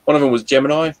 One of them was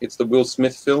Gemini. It's the Will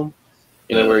Smith film,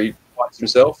 where he fights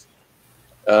himself.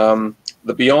 The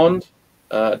Beyond,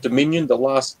 Dominion, The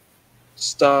Last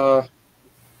Star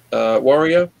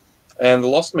Warrior, and The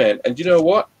Lost Man. And you know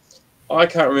what? I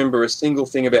can't remember a single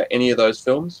thing about any of those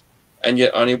films, and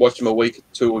yet I only watched them a week or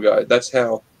two ago. That's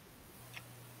how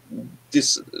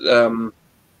this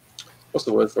what's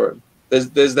the word for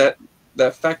it? There's that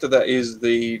factor that is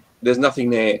there's nothing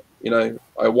there.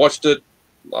 I watched it,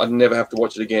 I'd never have to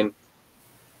watch it again.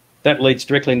 That leads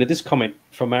directly into this comment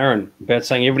from Aaron about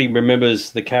saying everybody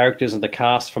remembers the characters and the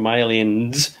cast from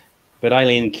Aliens, but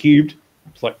Alien Cubed,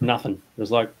 it's like nothing. It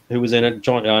was like, who was in it?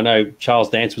 I know Charles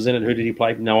Dance was in it. Who did he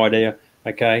play? No idea.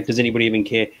 Okay, does anybody even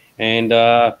care? And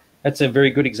that's a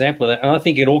very good example of that. And I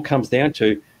think it all comes down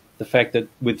to the fact that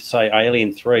with, say,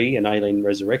 Alien 3 and Alien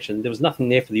Resurrection, there was nothing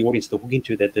there for the audience to hook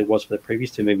into that there was for the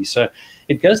previous two movies. So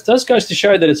it goes to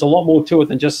show that it's a lot more to it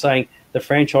than just saying the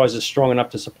franchise is strong enough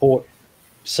to support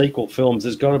sequel films.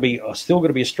 There's got to be still got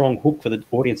to be a strong hook for the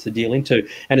audience to deal into.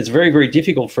 And it's very, very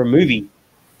difficult for a movie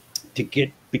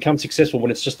to become successful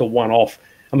when it's just a one-off.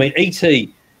 I mean,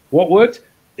 E.T., what worked?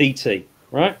 E.T.,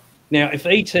 right? Now, if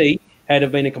E.T. had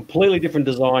have been a completely different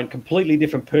design, completely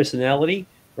different personality,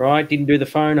 right? Didn't do the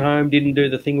phone home, didn't do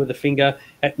the thing with the finger.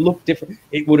 It looked different.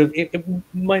 It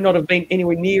may not have been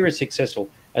anywhere near as successful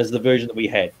as the version that we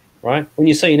had, right? When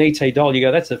you see an ET doll, you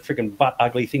go, that's a freaking butt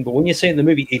ugly thing. But when you see it in the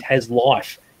movie, it has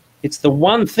life. It's the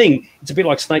one thing. It's a bit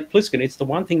like Snake Plissken. It's the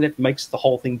one thing that makes the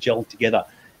whole thing gel together,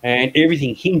 and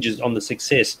everything hinges on the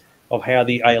success of how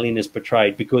the alien is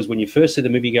portrayed. Because when you first see the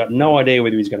movie, you got no idea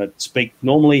whether he's going to speak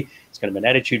normally, he's going to be an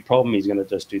attitude problem. He's going to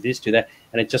just do this, do that,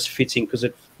 and it just fits in because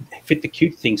it fit the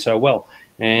cute thing so well.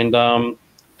 And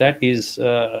that is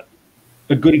a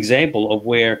good example of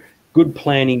where good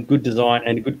planning, good design,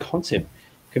 and a good concept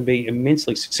can be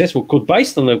immensely successful. Because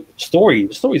based on the story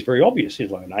is very obvious.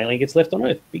 It's like an alien gets left on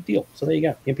Earth, big deal. So there you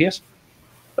go. MPS.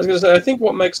 I was going to say, I think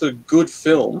what makes a good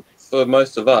film for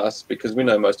most of us, because we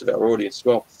know most of our audience as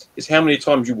well, is how many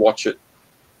times you watch it.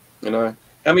 You know,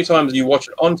 how many times you watch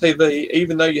it on TV,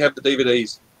 even though you have the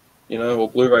DVDs, you know, or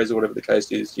Blu-rays or whatever the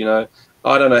case is. You know,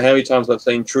 I don't know how many times I've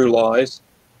seen True Lies,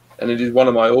 and it is one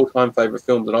of my all-time favorite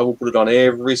films, and I will put it on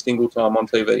every single time on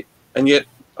TV. And yet,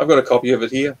 I've got a copy of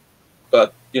it here.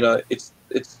 But you know, it's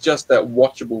just that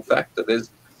watchable factor.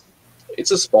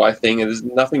 It's a spy thing, and there's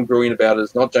nothing brilliant about it.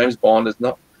 It's not James Bond. It's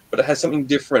not, but it has something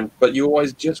different. But you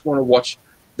always just want to watch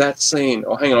that scene.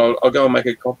 Oh, hang on, I'll go and make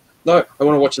a copy. No, I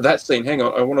want to watch that scene. Hang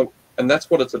on, I want to, and that's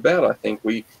what it's about. I think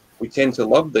we tend to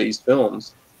love these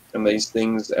films and these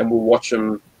things, and we'll watch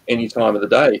them any time of the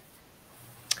day.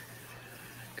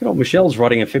 Good old Michelle's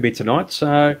writing a fair bit tonight,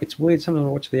 so it's weird. Sometimes I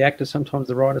watch the actor, sometimes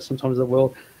the writer, sometimes the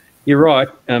world. You're right,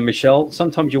 Michelle.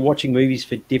 Sometimes you're watching movies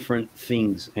for different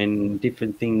things, and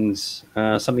different things.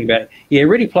 Something about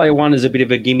Ready Player One is a bit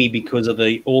of a gimme because of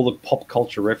all the pop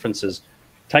culture references.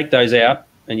 Take those out,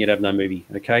 and you'd have no movie.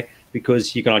 Okay,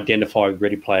 because you can identify with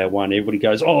Ready Player One. Everybody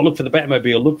goes, "Oh, look for the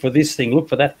Batmobile, look for this thing, look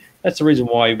for that." That's the reason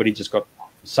why everybody just got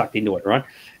sucked into it, right?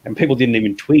 And people didn't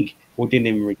even twig or didn't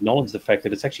even acknowledge the fact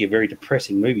that it's actually a very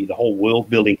depressing movie. The whole world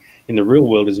building in the real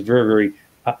world is very, very,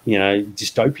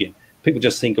 dystopian. People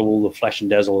just think of all the flash and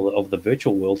dazzle of the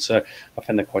virtual world. So I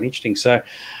found that quite interesting. So,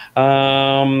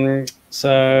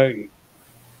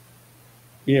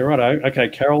 yeah, righto. Okay,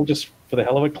 Carol, just for the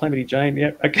hell of it, Calamity Jane.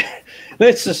 Yeah, okay.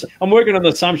 I'm working on the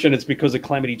assumption it's because of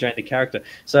Calamity Jane, the character.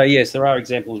 So yes, there are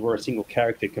examples where a single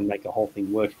character can make the whole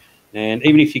thing work. And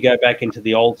even if you go back into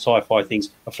the old sci-fi things,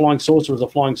 a flying saucer is a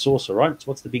flying saucer, right? So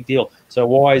what's the big deal? So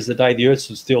why is The Day the Earth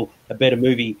Stood Still a better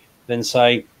movie than,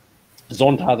 say,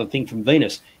 Zontar, the Thing from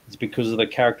Venus? It's because of the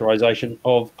characterization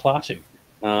of Klaatu,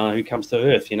 who comes to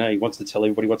Earth. You know, he wants to tell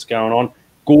everybody what's going on.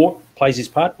 Gort plays his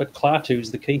part, but Klaatu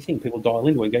is the key thing. People dial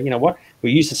into it and go, you know what? We're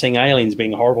used to seeing aliens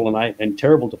being horrible and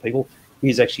terrible to people.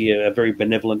 He's actually a very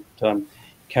benevolent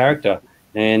character.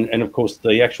 And of course,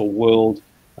 the actual world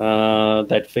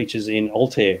that features in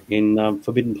Altair, in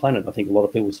Forbidden Planet. I think a lot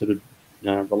of people sort of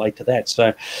relate to that.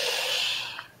 So,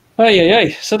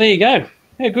 so there you go.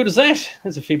 How good is that?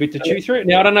 There's a fair bit to chew through.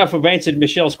 Now, I don't know if we've answered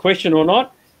Michelle's question or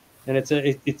not, and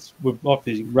we've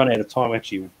obviously run out of time,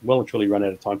 actually, well and truly run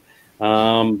out of time.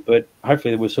 But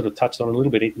hopefully we've sort of touched on a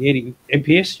little bit. Eddie,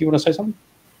 MPS, you want to say something?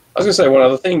 I was going to say one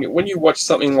other thing. When you watch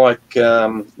something like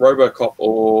RoboCop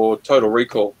or Total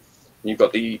Recall, you've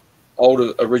got the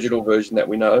older original version that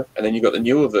we know, and then you've got the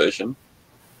newer version.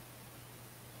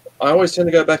 I always tend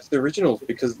to go back to the originals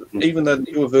because even though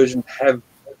the newer version have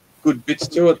good bits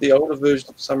to it, the older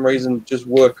versions for some reason just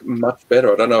work much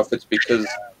better. I don't know if it's because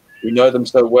we know them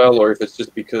so well or if it's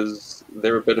just because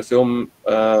they're a better film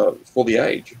for the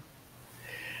age.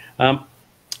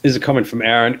 There's a comment from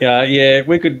Aaron. Yeah,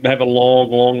 we could have a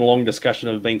long discussion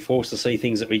of being forced to see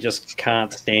things that we just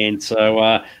can't stand. So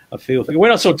I feel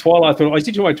when I saw Twilight, I thought,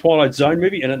 did you want a Twilight Zone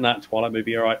movie? And not Twilight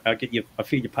movie. All right, I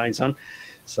feel your pain, son.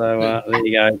 So there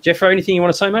you go. Jeffro, anything you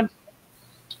want to say, man?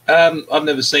 I've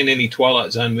never seen any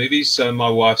Twilight Zone movies, so my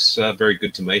wife's very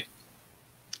good to me.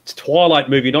 It's Twilight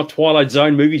movie, not Twilight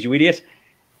Zone movies, you idiot.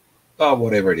 Oh,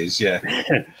 whatever it is, yeah.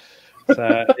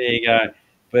 So there you go.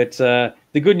 But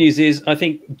the good news is, I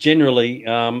think generally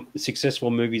successful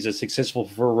movies are successful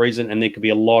for a reason, and there could be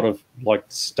a lot of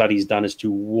studies done as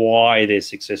to why they're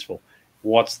successful.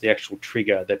 What's the actual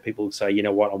trigger that people say, you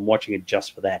know what, I'm watching it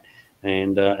just for that.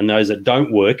 And those that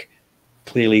don't work,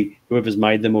 clearly whoever's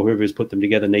made them or whoever's put them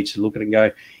together needs to look at it and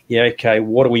go, yeah, okay,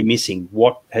 what are we missing?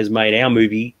 What has made our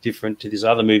movie different to this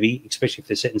other movie, especially if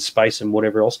they're set in space and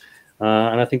whatever else?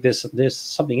 And I think there's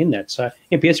something in that. So,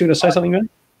 MPS, you want to say something, man?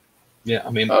 Yeah,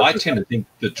 I mean, I tend to think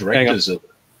the directors of...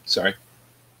 Sorry.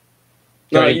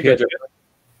 No, you go.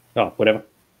 Oh, whatever.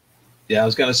 Yeah, I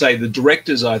was going to say the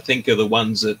directors, I think, are the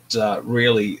ones that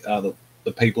really are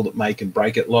the people that make and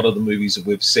break it. A lot of the movies that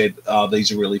we've said,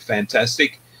 these are really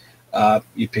fantastic.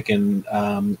 You're picking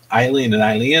Alien and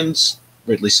Aliens,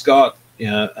 Ridley Scott,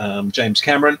 James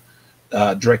Cameron,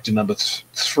 director number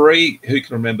 3. Who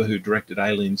can remember who directed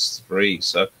Aliens 3?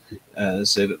 So, as I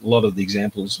said, a lot of the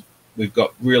examples, we've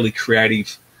got really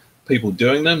creative people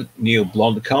doing them. Neil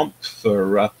Blomkamp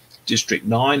for District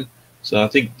 9. So I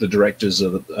think the directors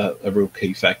are a real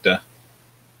key factor.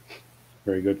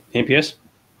 Very good. MPS?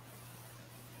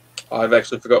 I've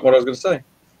actually forgot what I was going to say.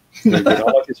 Very good.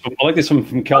 I like this one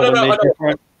from Calvin.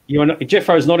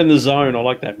 Jeffro's not in the zone. I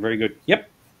like that. Very good. Yep.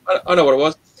 I know what it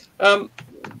was.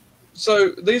 So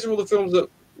these are all the films that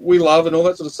we love and all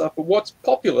that sort of stuff. But what's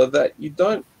popular that you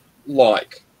don't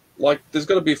like? Like, there's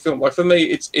got to be a film. Like for me,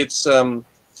 it's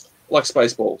like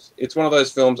Spaceballs. It's one of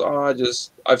those films.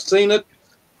 I've seen it.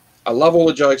 I love all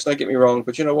the jokes. Don't get me wrong,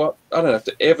 but you know what? I don't have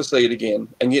to ever see it again,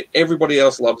 and yet everybody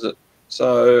else loves it.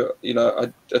 So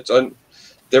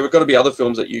there have got to be other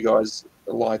films that you guys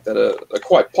like that are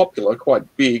quite popular, quite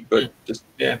big, but just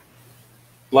Blade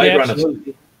Runner.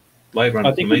 Absolutely. Blade Runner.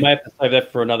 I think we may have to save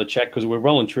that for another chat because we're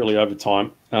well and truly over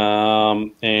time.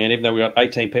 And even though we got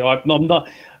 18 people,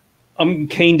 I'm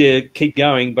keen to keep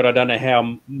going, but I don't know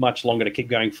how much longer to keep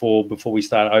going for before we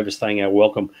start overstaying our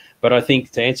welcome. But I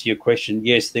think to answer your question,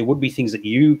 yes, there would be things that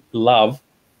you love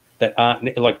that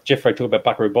aren't, like Jeffrey talked about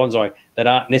Buckaroo Banzai, that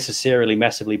aren't necessarily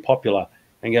massively popular.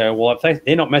 And go, well, if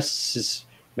they're not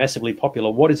massively popular,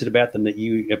 what is it about them that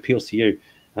appeals to you?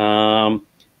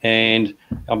 And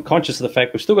I'm conscious of the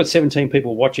fact we've still got 17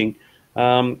 people watching.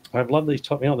 I've loved these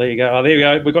top. Oh, there you go. Oh, there you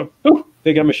go. We've got. Oh,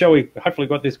 there you go, Michelle. We hopefully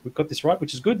got this right,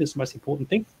 which is good. That's the most important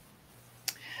thing.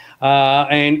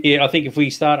 And yeah, I think if we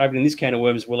start opening this can of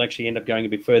worms, we'll actually end up going a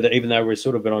bit further, even though we're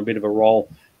sort of been on a bit of a roll.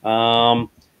 Unless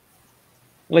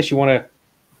you want to.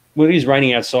 Well, it is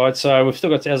raining outside, so we've still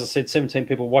got, as I said, 17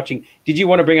 people watching. Did you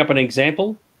want to bring up an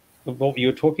example of what you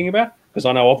were talking about? Because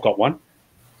I know I've got one.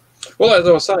 Well, as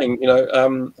I was saying,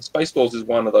 Spaceballs is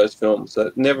one of those films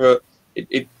that never.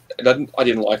 I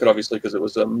didn't like it, obviously, because it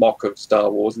was a mock of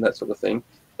Star Wars and that sort of thing.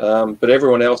 But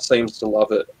everyone else seems to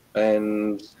love it,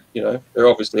 and there are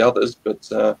obviously others.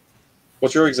 But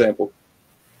what's your example?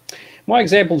 My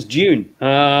example's Dune.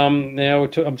 Now I'm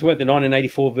talking about the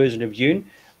 1984 version of Dune.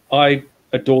 I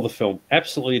adore the film,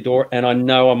 absolutely adore it, and I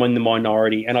know I'm in the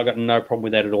minority, and I've got no problem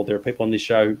with that at all. There are people on this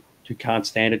show who can't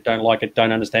stand it, don't like it,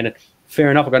 don't understand it.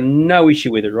 Fair enough, I've got no issue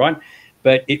with it, right?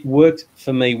 But it worked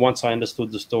for me once I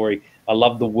understood the story. I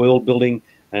love the world building,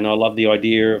 and I love the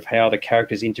idea of how the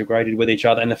characters integrated with each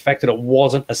other, and the fact that it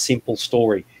wasn't a simple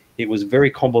story. It was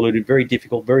very convoluted, very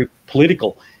difficult, very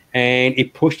political, and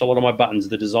it pushed a lot of my buttons.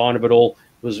 The design of it all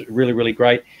was really, really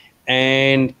great,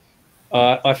 and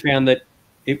I found that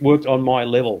it worked on my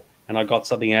level, and I got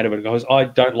something out of it. Because I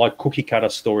don't like cookie-cutter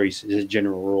stories as a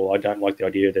general rule. I don't like the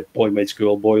idea that boy meets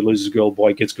girl, boy loses girl,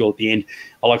 boy gets girl at the end.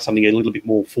 I like something a little bit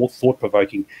more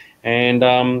thought-provoking. And,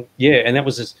 and that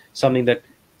was just something that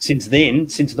since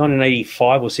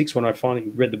 1985 or 6, when I finally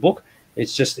read the book,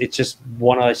 it's just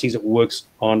one of those things that works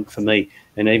on for me.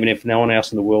 And even if no one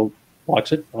else in the world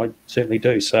likes it, I certainly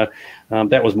do. So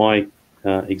that was my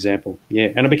example.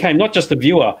 Yeah, and I became not just a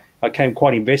viewer, I became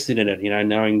quite invested in it,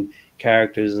 knowing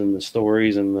characters and the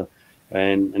stories and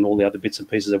all the other bits and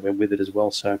pieces that went with it as well.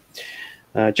 So,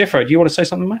 Jeffro, do you want to say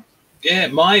something, mate? Yeah,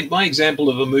 my example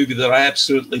of a movie that I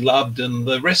absolutely loved and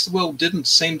the rest of the world didn't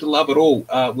seem to love at all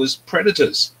was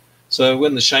Predators. So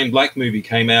when the Shane Black movie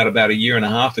came out about a year and a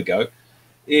half ago,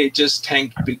 it just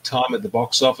tanked big time at the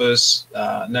box office.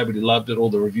 Nobody loved it.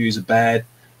 All the reviews are bad.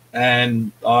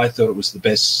 And I thought it was the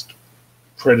best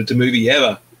Predator movie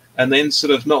ever. And then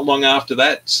sort of not long after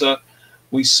that, so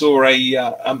we saw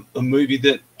a movie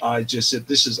that I just said,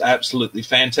 this is absolutely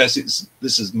fantastic.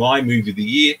 This is my movie of the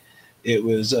year. It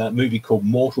was a movie called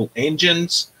Mortal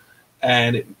Engines,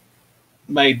 and it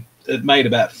made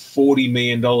about $40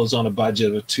 million on a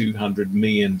budget of $200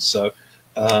 million. So,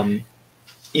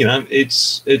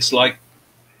 it's like,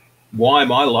 why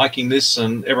am I liking this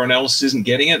and everyone else isn't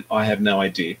getting it? I have no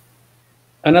idea.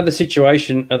 Another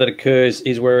situation that occurs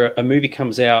is where a movie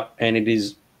comes out and it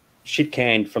is shit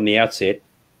canned from the outset,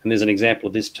 and there's an example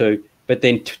of this too, but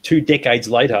then 2 decades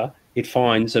later, it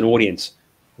finds an audience,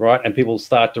 right? And people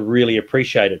start to really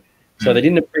appreciate it. So they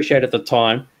didn't appreciate it at the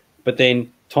time, but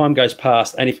then time goes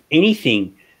past, and if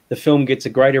anything, the film gets a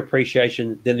greater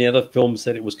appreciation than the other films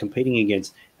that it was competing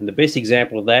against. And the best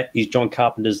example of that is John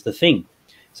Carpenter's The Thing.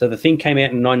 So The Thing came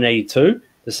out in 1982,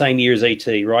 the same year as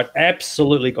E.T., right?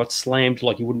 Absolutely got slammed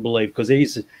like you wouldn't believe, because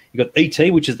you got E.T.,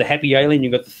 which is the happy alien,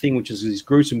 you got The Thing, which is this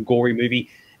gruesome, gory movie,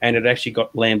 and it actually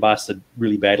got lambasted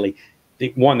really badly.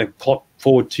 It won the clock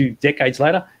forward 2 decades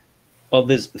later. Well,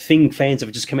 there's Thing fans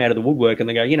have just come out of the woodwork, and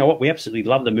they go, you know what, we absolutely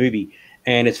love the movie,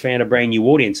 and it's found a brand new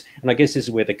audience. And I guess this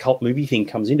is where the cult movie thing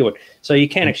comes into it. So you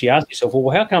can actually ask yourself,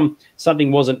 well, how come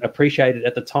something wasn't appreciated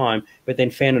at the time, but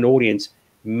then found an audience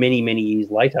many, many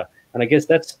years later? And I guess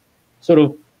that's sort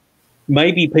of,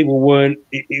 maybe people weren't,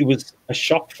 it was a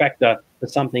shock factor for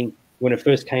something when it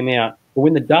first came out. But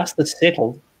when the dust has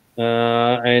settled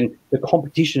and the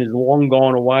competition is long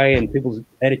gone away and people's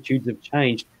attitudes have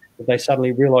changed, that they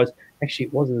suddenly realize, actually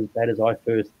it wasn't as bad as I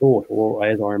first thought or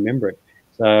as I remember it.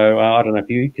 So I don't know if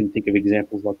you can think of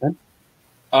examples like that.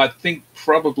 I think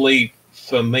probably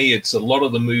for me, it's a lot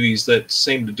of the movies that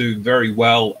seem to do very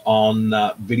well on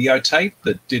videotape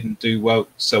that didn't do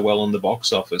so well in the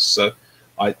box office. So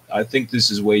I think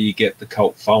this is where you get the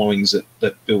cult followings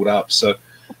that build up. So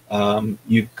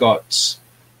you've got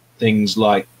things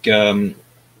like They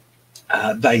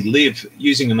Live,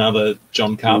 using another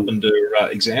John Carpenter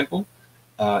example.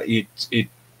 It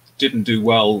didn't do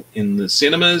well in the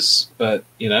cinemas, but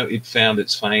it found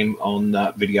its fame on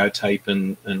videotape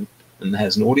and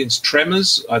has an audience.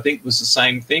 Tremors, I think, was the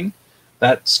same thing.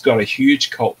 That's got a huge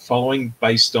cult following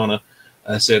based on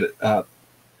a set of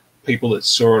people that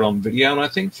saw it on video. And I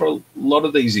think for a lot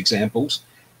of these examples,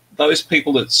 those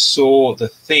people that saw The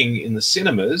Thing in the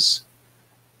cinemas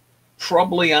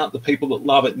probably aren't the people that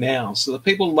love it now. So the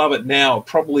people who love it now are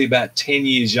probably about 10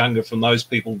 years younger from those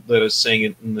people that are seeing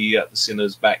it in the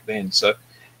cinemas back then. So,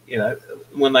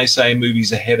 when they say a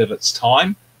movie's ahead of its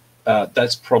time,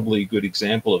 that's probably a good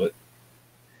example of it.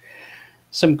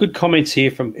 Some good comments here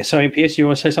from MPS. You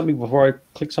want to say something before I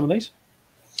click some of these?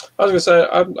 I was going to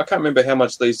say, I can't remember how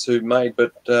much these two made,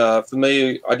 but for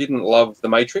me, I didn't love The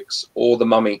Matrix or The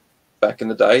Mummy back in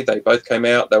the day. They both came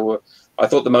out. I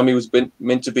thought The Mummy was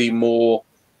meant to be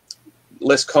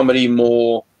less comedy,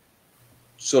 more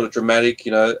sort of dramatic,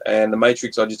 and The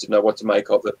Matrix, I just didn't know what to make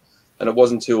of it. And it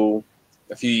wasn't until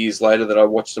a few years later that I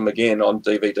watched them again on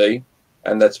DVD,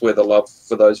 and that's where the love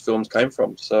for those films came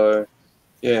from. So,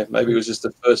 yeah, maybe it was just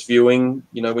the first viewing.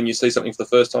 When you see something for the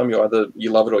first time, you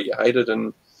love it or you hate it,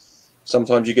 and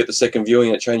sometimes you get the second viewing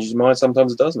and it changes your mind.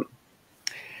 Sometimes it doesn't.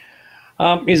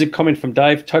 Here's a comment from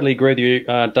Dave. Totally agree with you,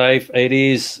 Dave. It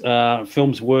is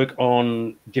films work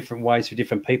on different ways for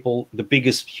different people. The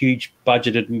biggest, huge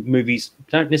budgeted movies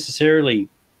don't necessarily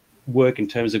work in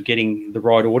terms of getting the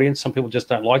right audience. Some people just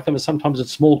don't like them, and sometimes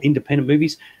it's small independent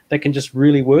movies that can just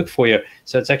really work for you.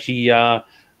 So it's actually a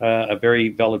very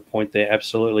valid point there.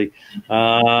 Absolutely.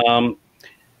 I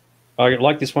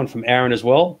like this one from Aaron as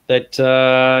well, that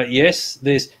yes,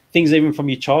 there's things even from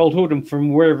your childhood and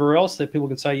from wherever else that people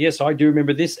can say, yes, I do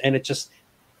remember this, and it just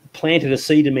planted a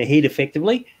seed in my head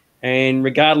effectively. And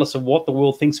regardless of what the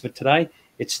world thinks of it today,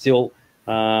 it still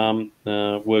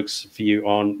works for you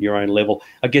on your own level.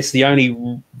 I guess the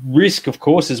only risk, of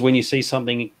course, is when you see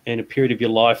something in a period of your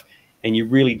life and you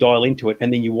really dial into it,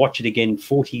 and then you watch it again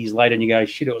 40 years later and you go,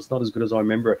 shit, it was not as good as I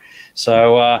remember it.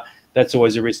 So that's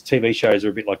always a risk. TV shows are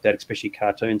a bit like that, especially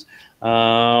cartoons.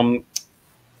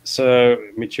 So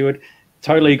matured.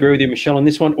 Totally agree with you, Michelle, on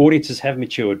this one. Audiences have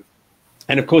matured.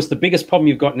 And, of course, the biggest problem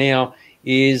you've got now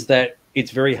is that it's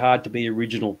very hard to be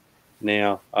original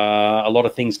now. A lot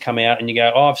of things come out and you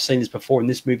go, oh, I've seen this before in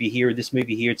this movie here, this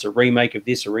movie here. It's a remake of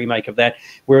this, a remake of that.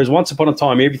 Whereas once upon a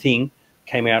time, everything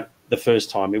came out the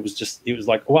first time. It was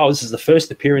like, wow, this is the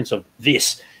first appearance of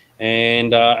this.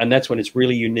 And that's when it's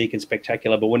really unique and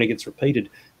spectacular. But when it gets repeated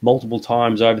multiple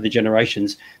times over the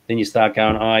generations, then you start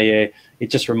going, oh, yeah,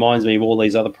 it just reminds me of all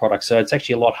these other products. So it's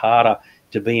actually a lot harder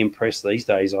to be impressed these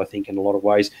days, I think, in a lot of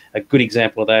ways. A good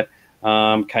example of that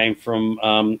came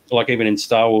from, like even in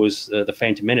Star Wars, The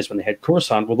Phantom Menace, when they had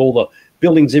Coruscant with all the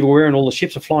buildings everywhere and all the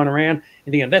ships are flying around.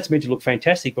 And thinking, that's meant to look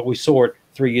fantastic, but we saw it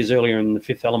 3 years earlier in The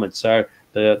Fifth Element. So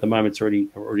the moment's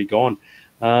already gone.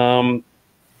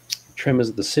 Tremors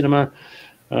at the cinema.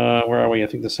 Where are we? I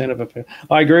think the sound of it.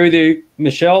 I agree with you,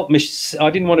 Michelle. I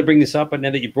didn't want to bring this up, but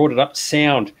now that you brought it up,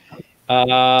 sound.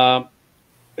 One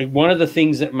of the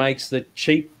things that makes the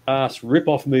cheap-ass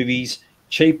rip-off movies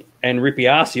cheap and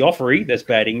rippy-assy-offery, that's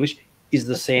bad English, is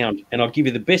the sound. And I'll give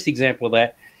you the best example of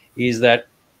that is that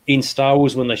in Star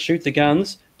Wars, when they shoot the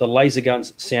guns, the laser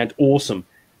guns sound awesome.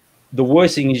 The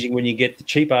worst thing is when you get the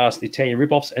cheap-ass Italian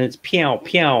rip-offs and it's pew,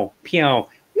 pew, pew,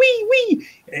 wee, wee.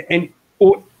 And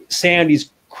sound is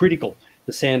critical.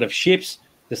 The sound of ships,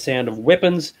 the sound of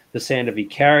weapons, the sound of your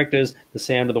characters, the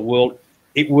sound of the world.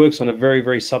 It works on a very,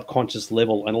 very subconscious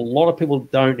level, and a lot of people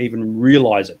don't even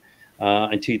realize it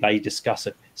until they discuss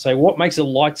it. So what makes a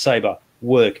lightsaber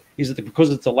work? Is it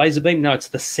because it's a laser beam? No, it's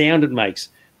the sound it makes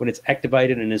when it's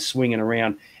activated and is swinging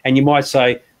around. And you might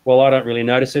say, well, I don't really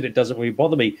notice it. It doesn't really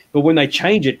bother me. But when they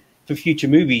change it for future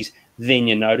movies, then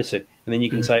you notice it. And then you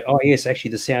can say, oh, yes,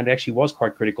 actually, the sound actually was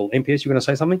quite critical. MPS, you going to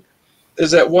say something?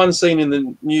 There's that one scene in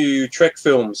the new Trek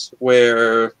films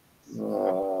where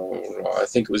I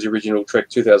think it was the original Trek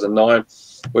 2009,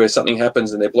 where something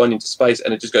happens and they're blown into space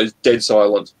and it just goes dead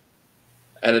silent.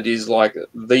 And it is like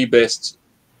the best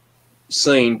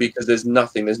scene because there's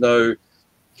nothing. There's no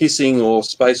hissing or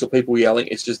space or people yelling.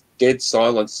 It's just dead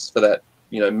silence for that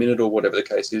minute or whatever the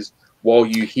case is while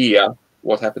you hear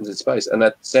what happens in space. And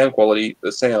that sound quality,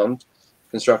 the sound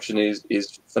construction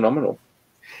is phenomenal.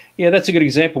 Yeah, that's a good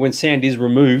example. When sound is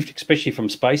removed, especially from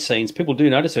space scenes, people do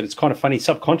notice it. It's kind of funny.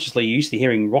 Subconsciously, you're used to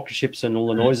hearing rocket ships and all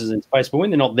the noises in space, but when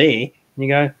they're not there, and you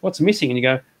go, what's missing? And you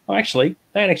go, oh, actually,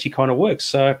 that actually kind of works.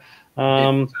 So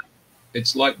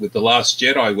it's like with The Last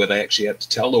Jedi, where they actually had to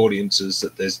tell audiences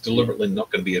that there's deliberately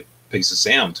not going to be a piece of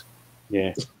sound.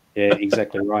 Yeah,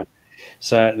 exactly right.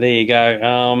 So there you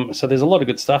go. So there's a lot of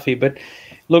good stuff here. But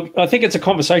look, I think it's a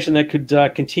conversation that could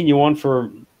continue on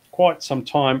for quite some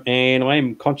time, and I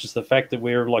am conscious of the fact that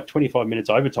we're like 25 minutes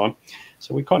overtime,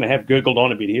 so we kind of have gurgled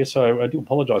on a bit here, so I do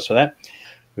apologize for that.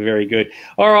 Very good.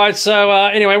 All right, so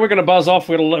anyway, we're going to buzz off.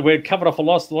 We've covered off a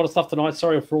lot of stuff tonight.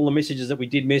 Sorry for all the messages that we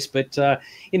did miss, but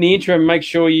in the interim, make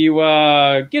sure you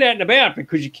get out and about,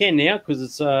 because you can now, because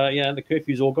it's the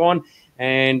curfew's all gone,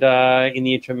 and in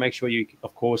the interim, make sure you,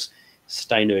 of course,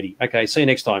 stay nerdy. Okay, see you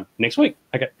next time, next week.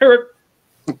 Okay,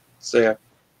 See ya.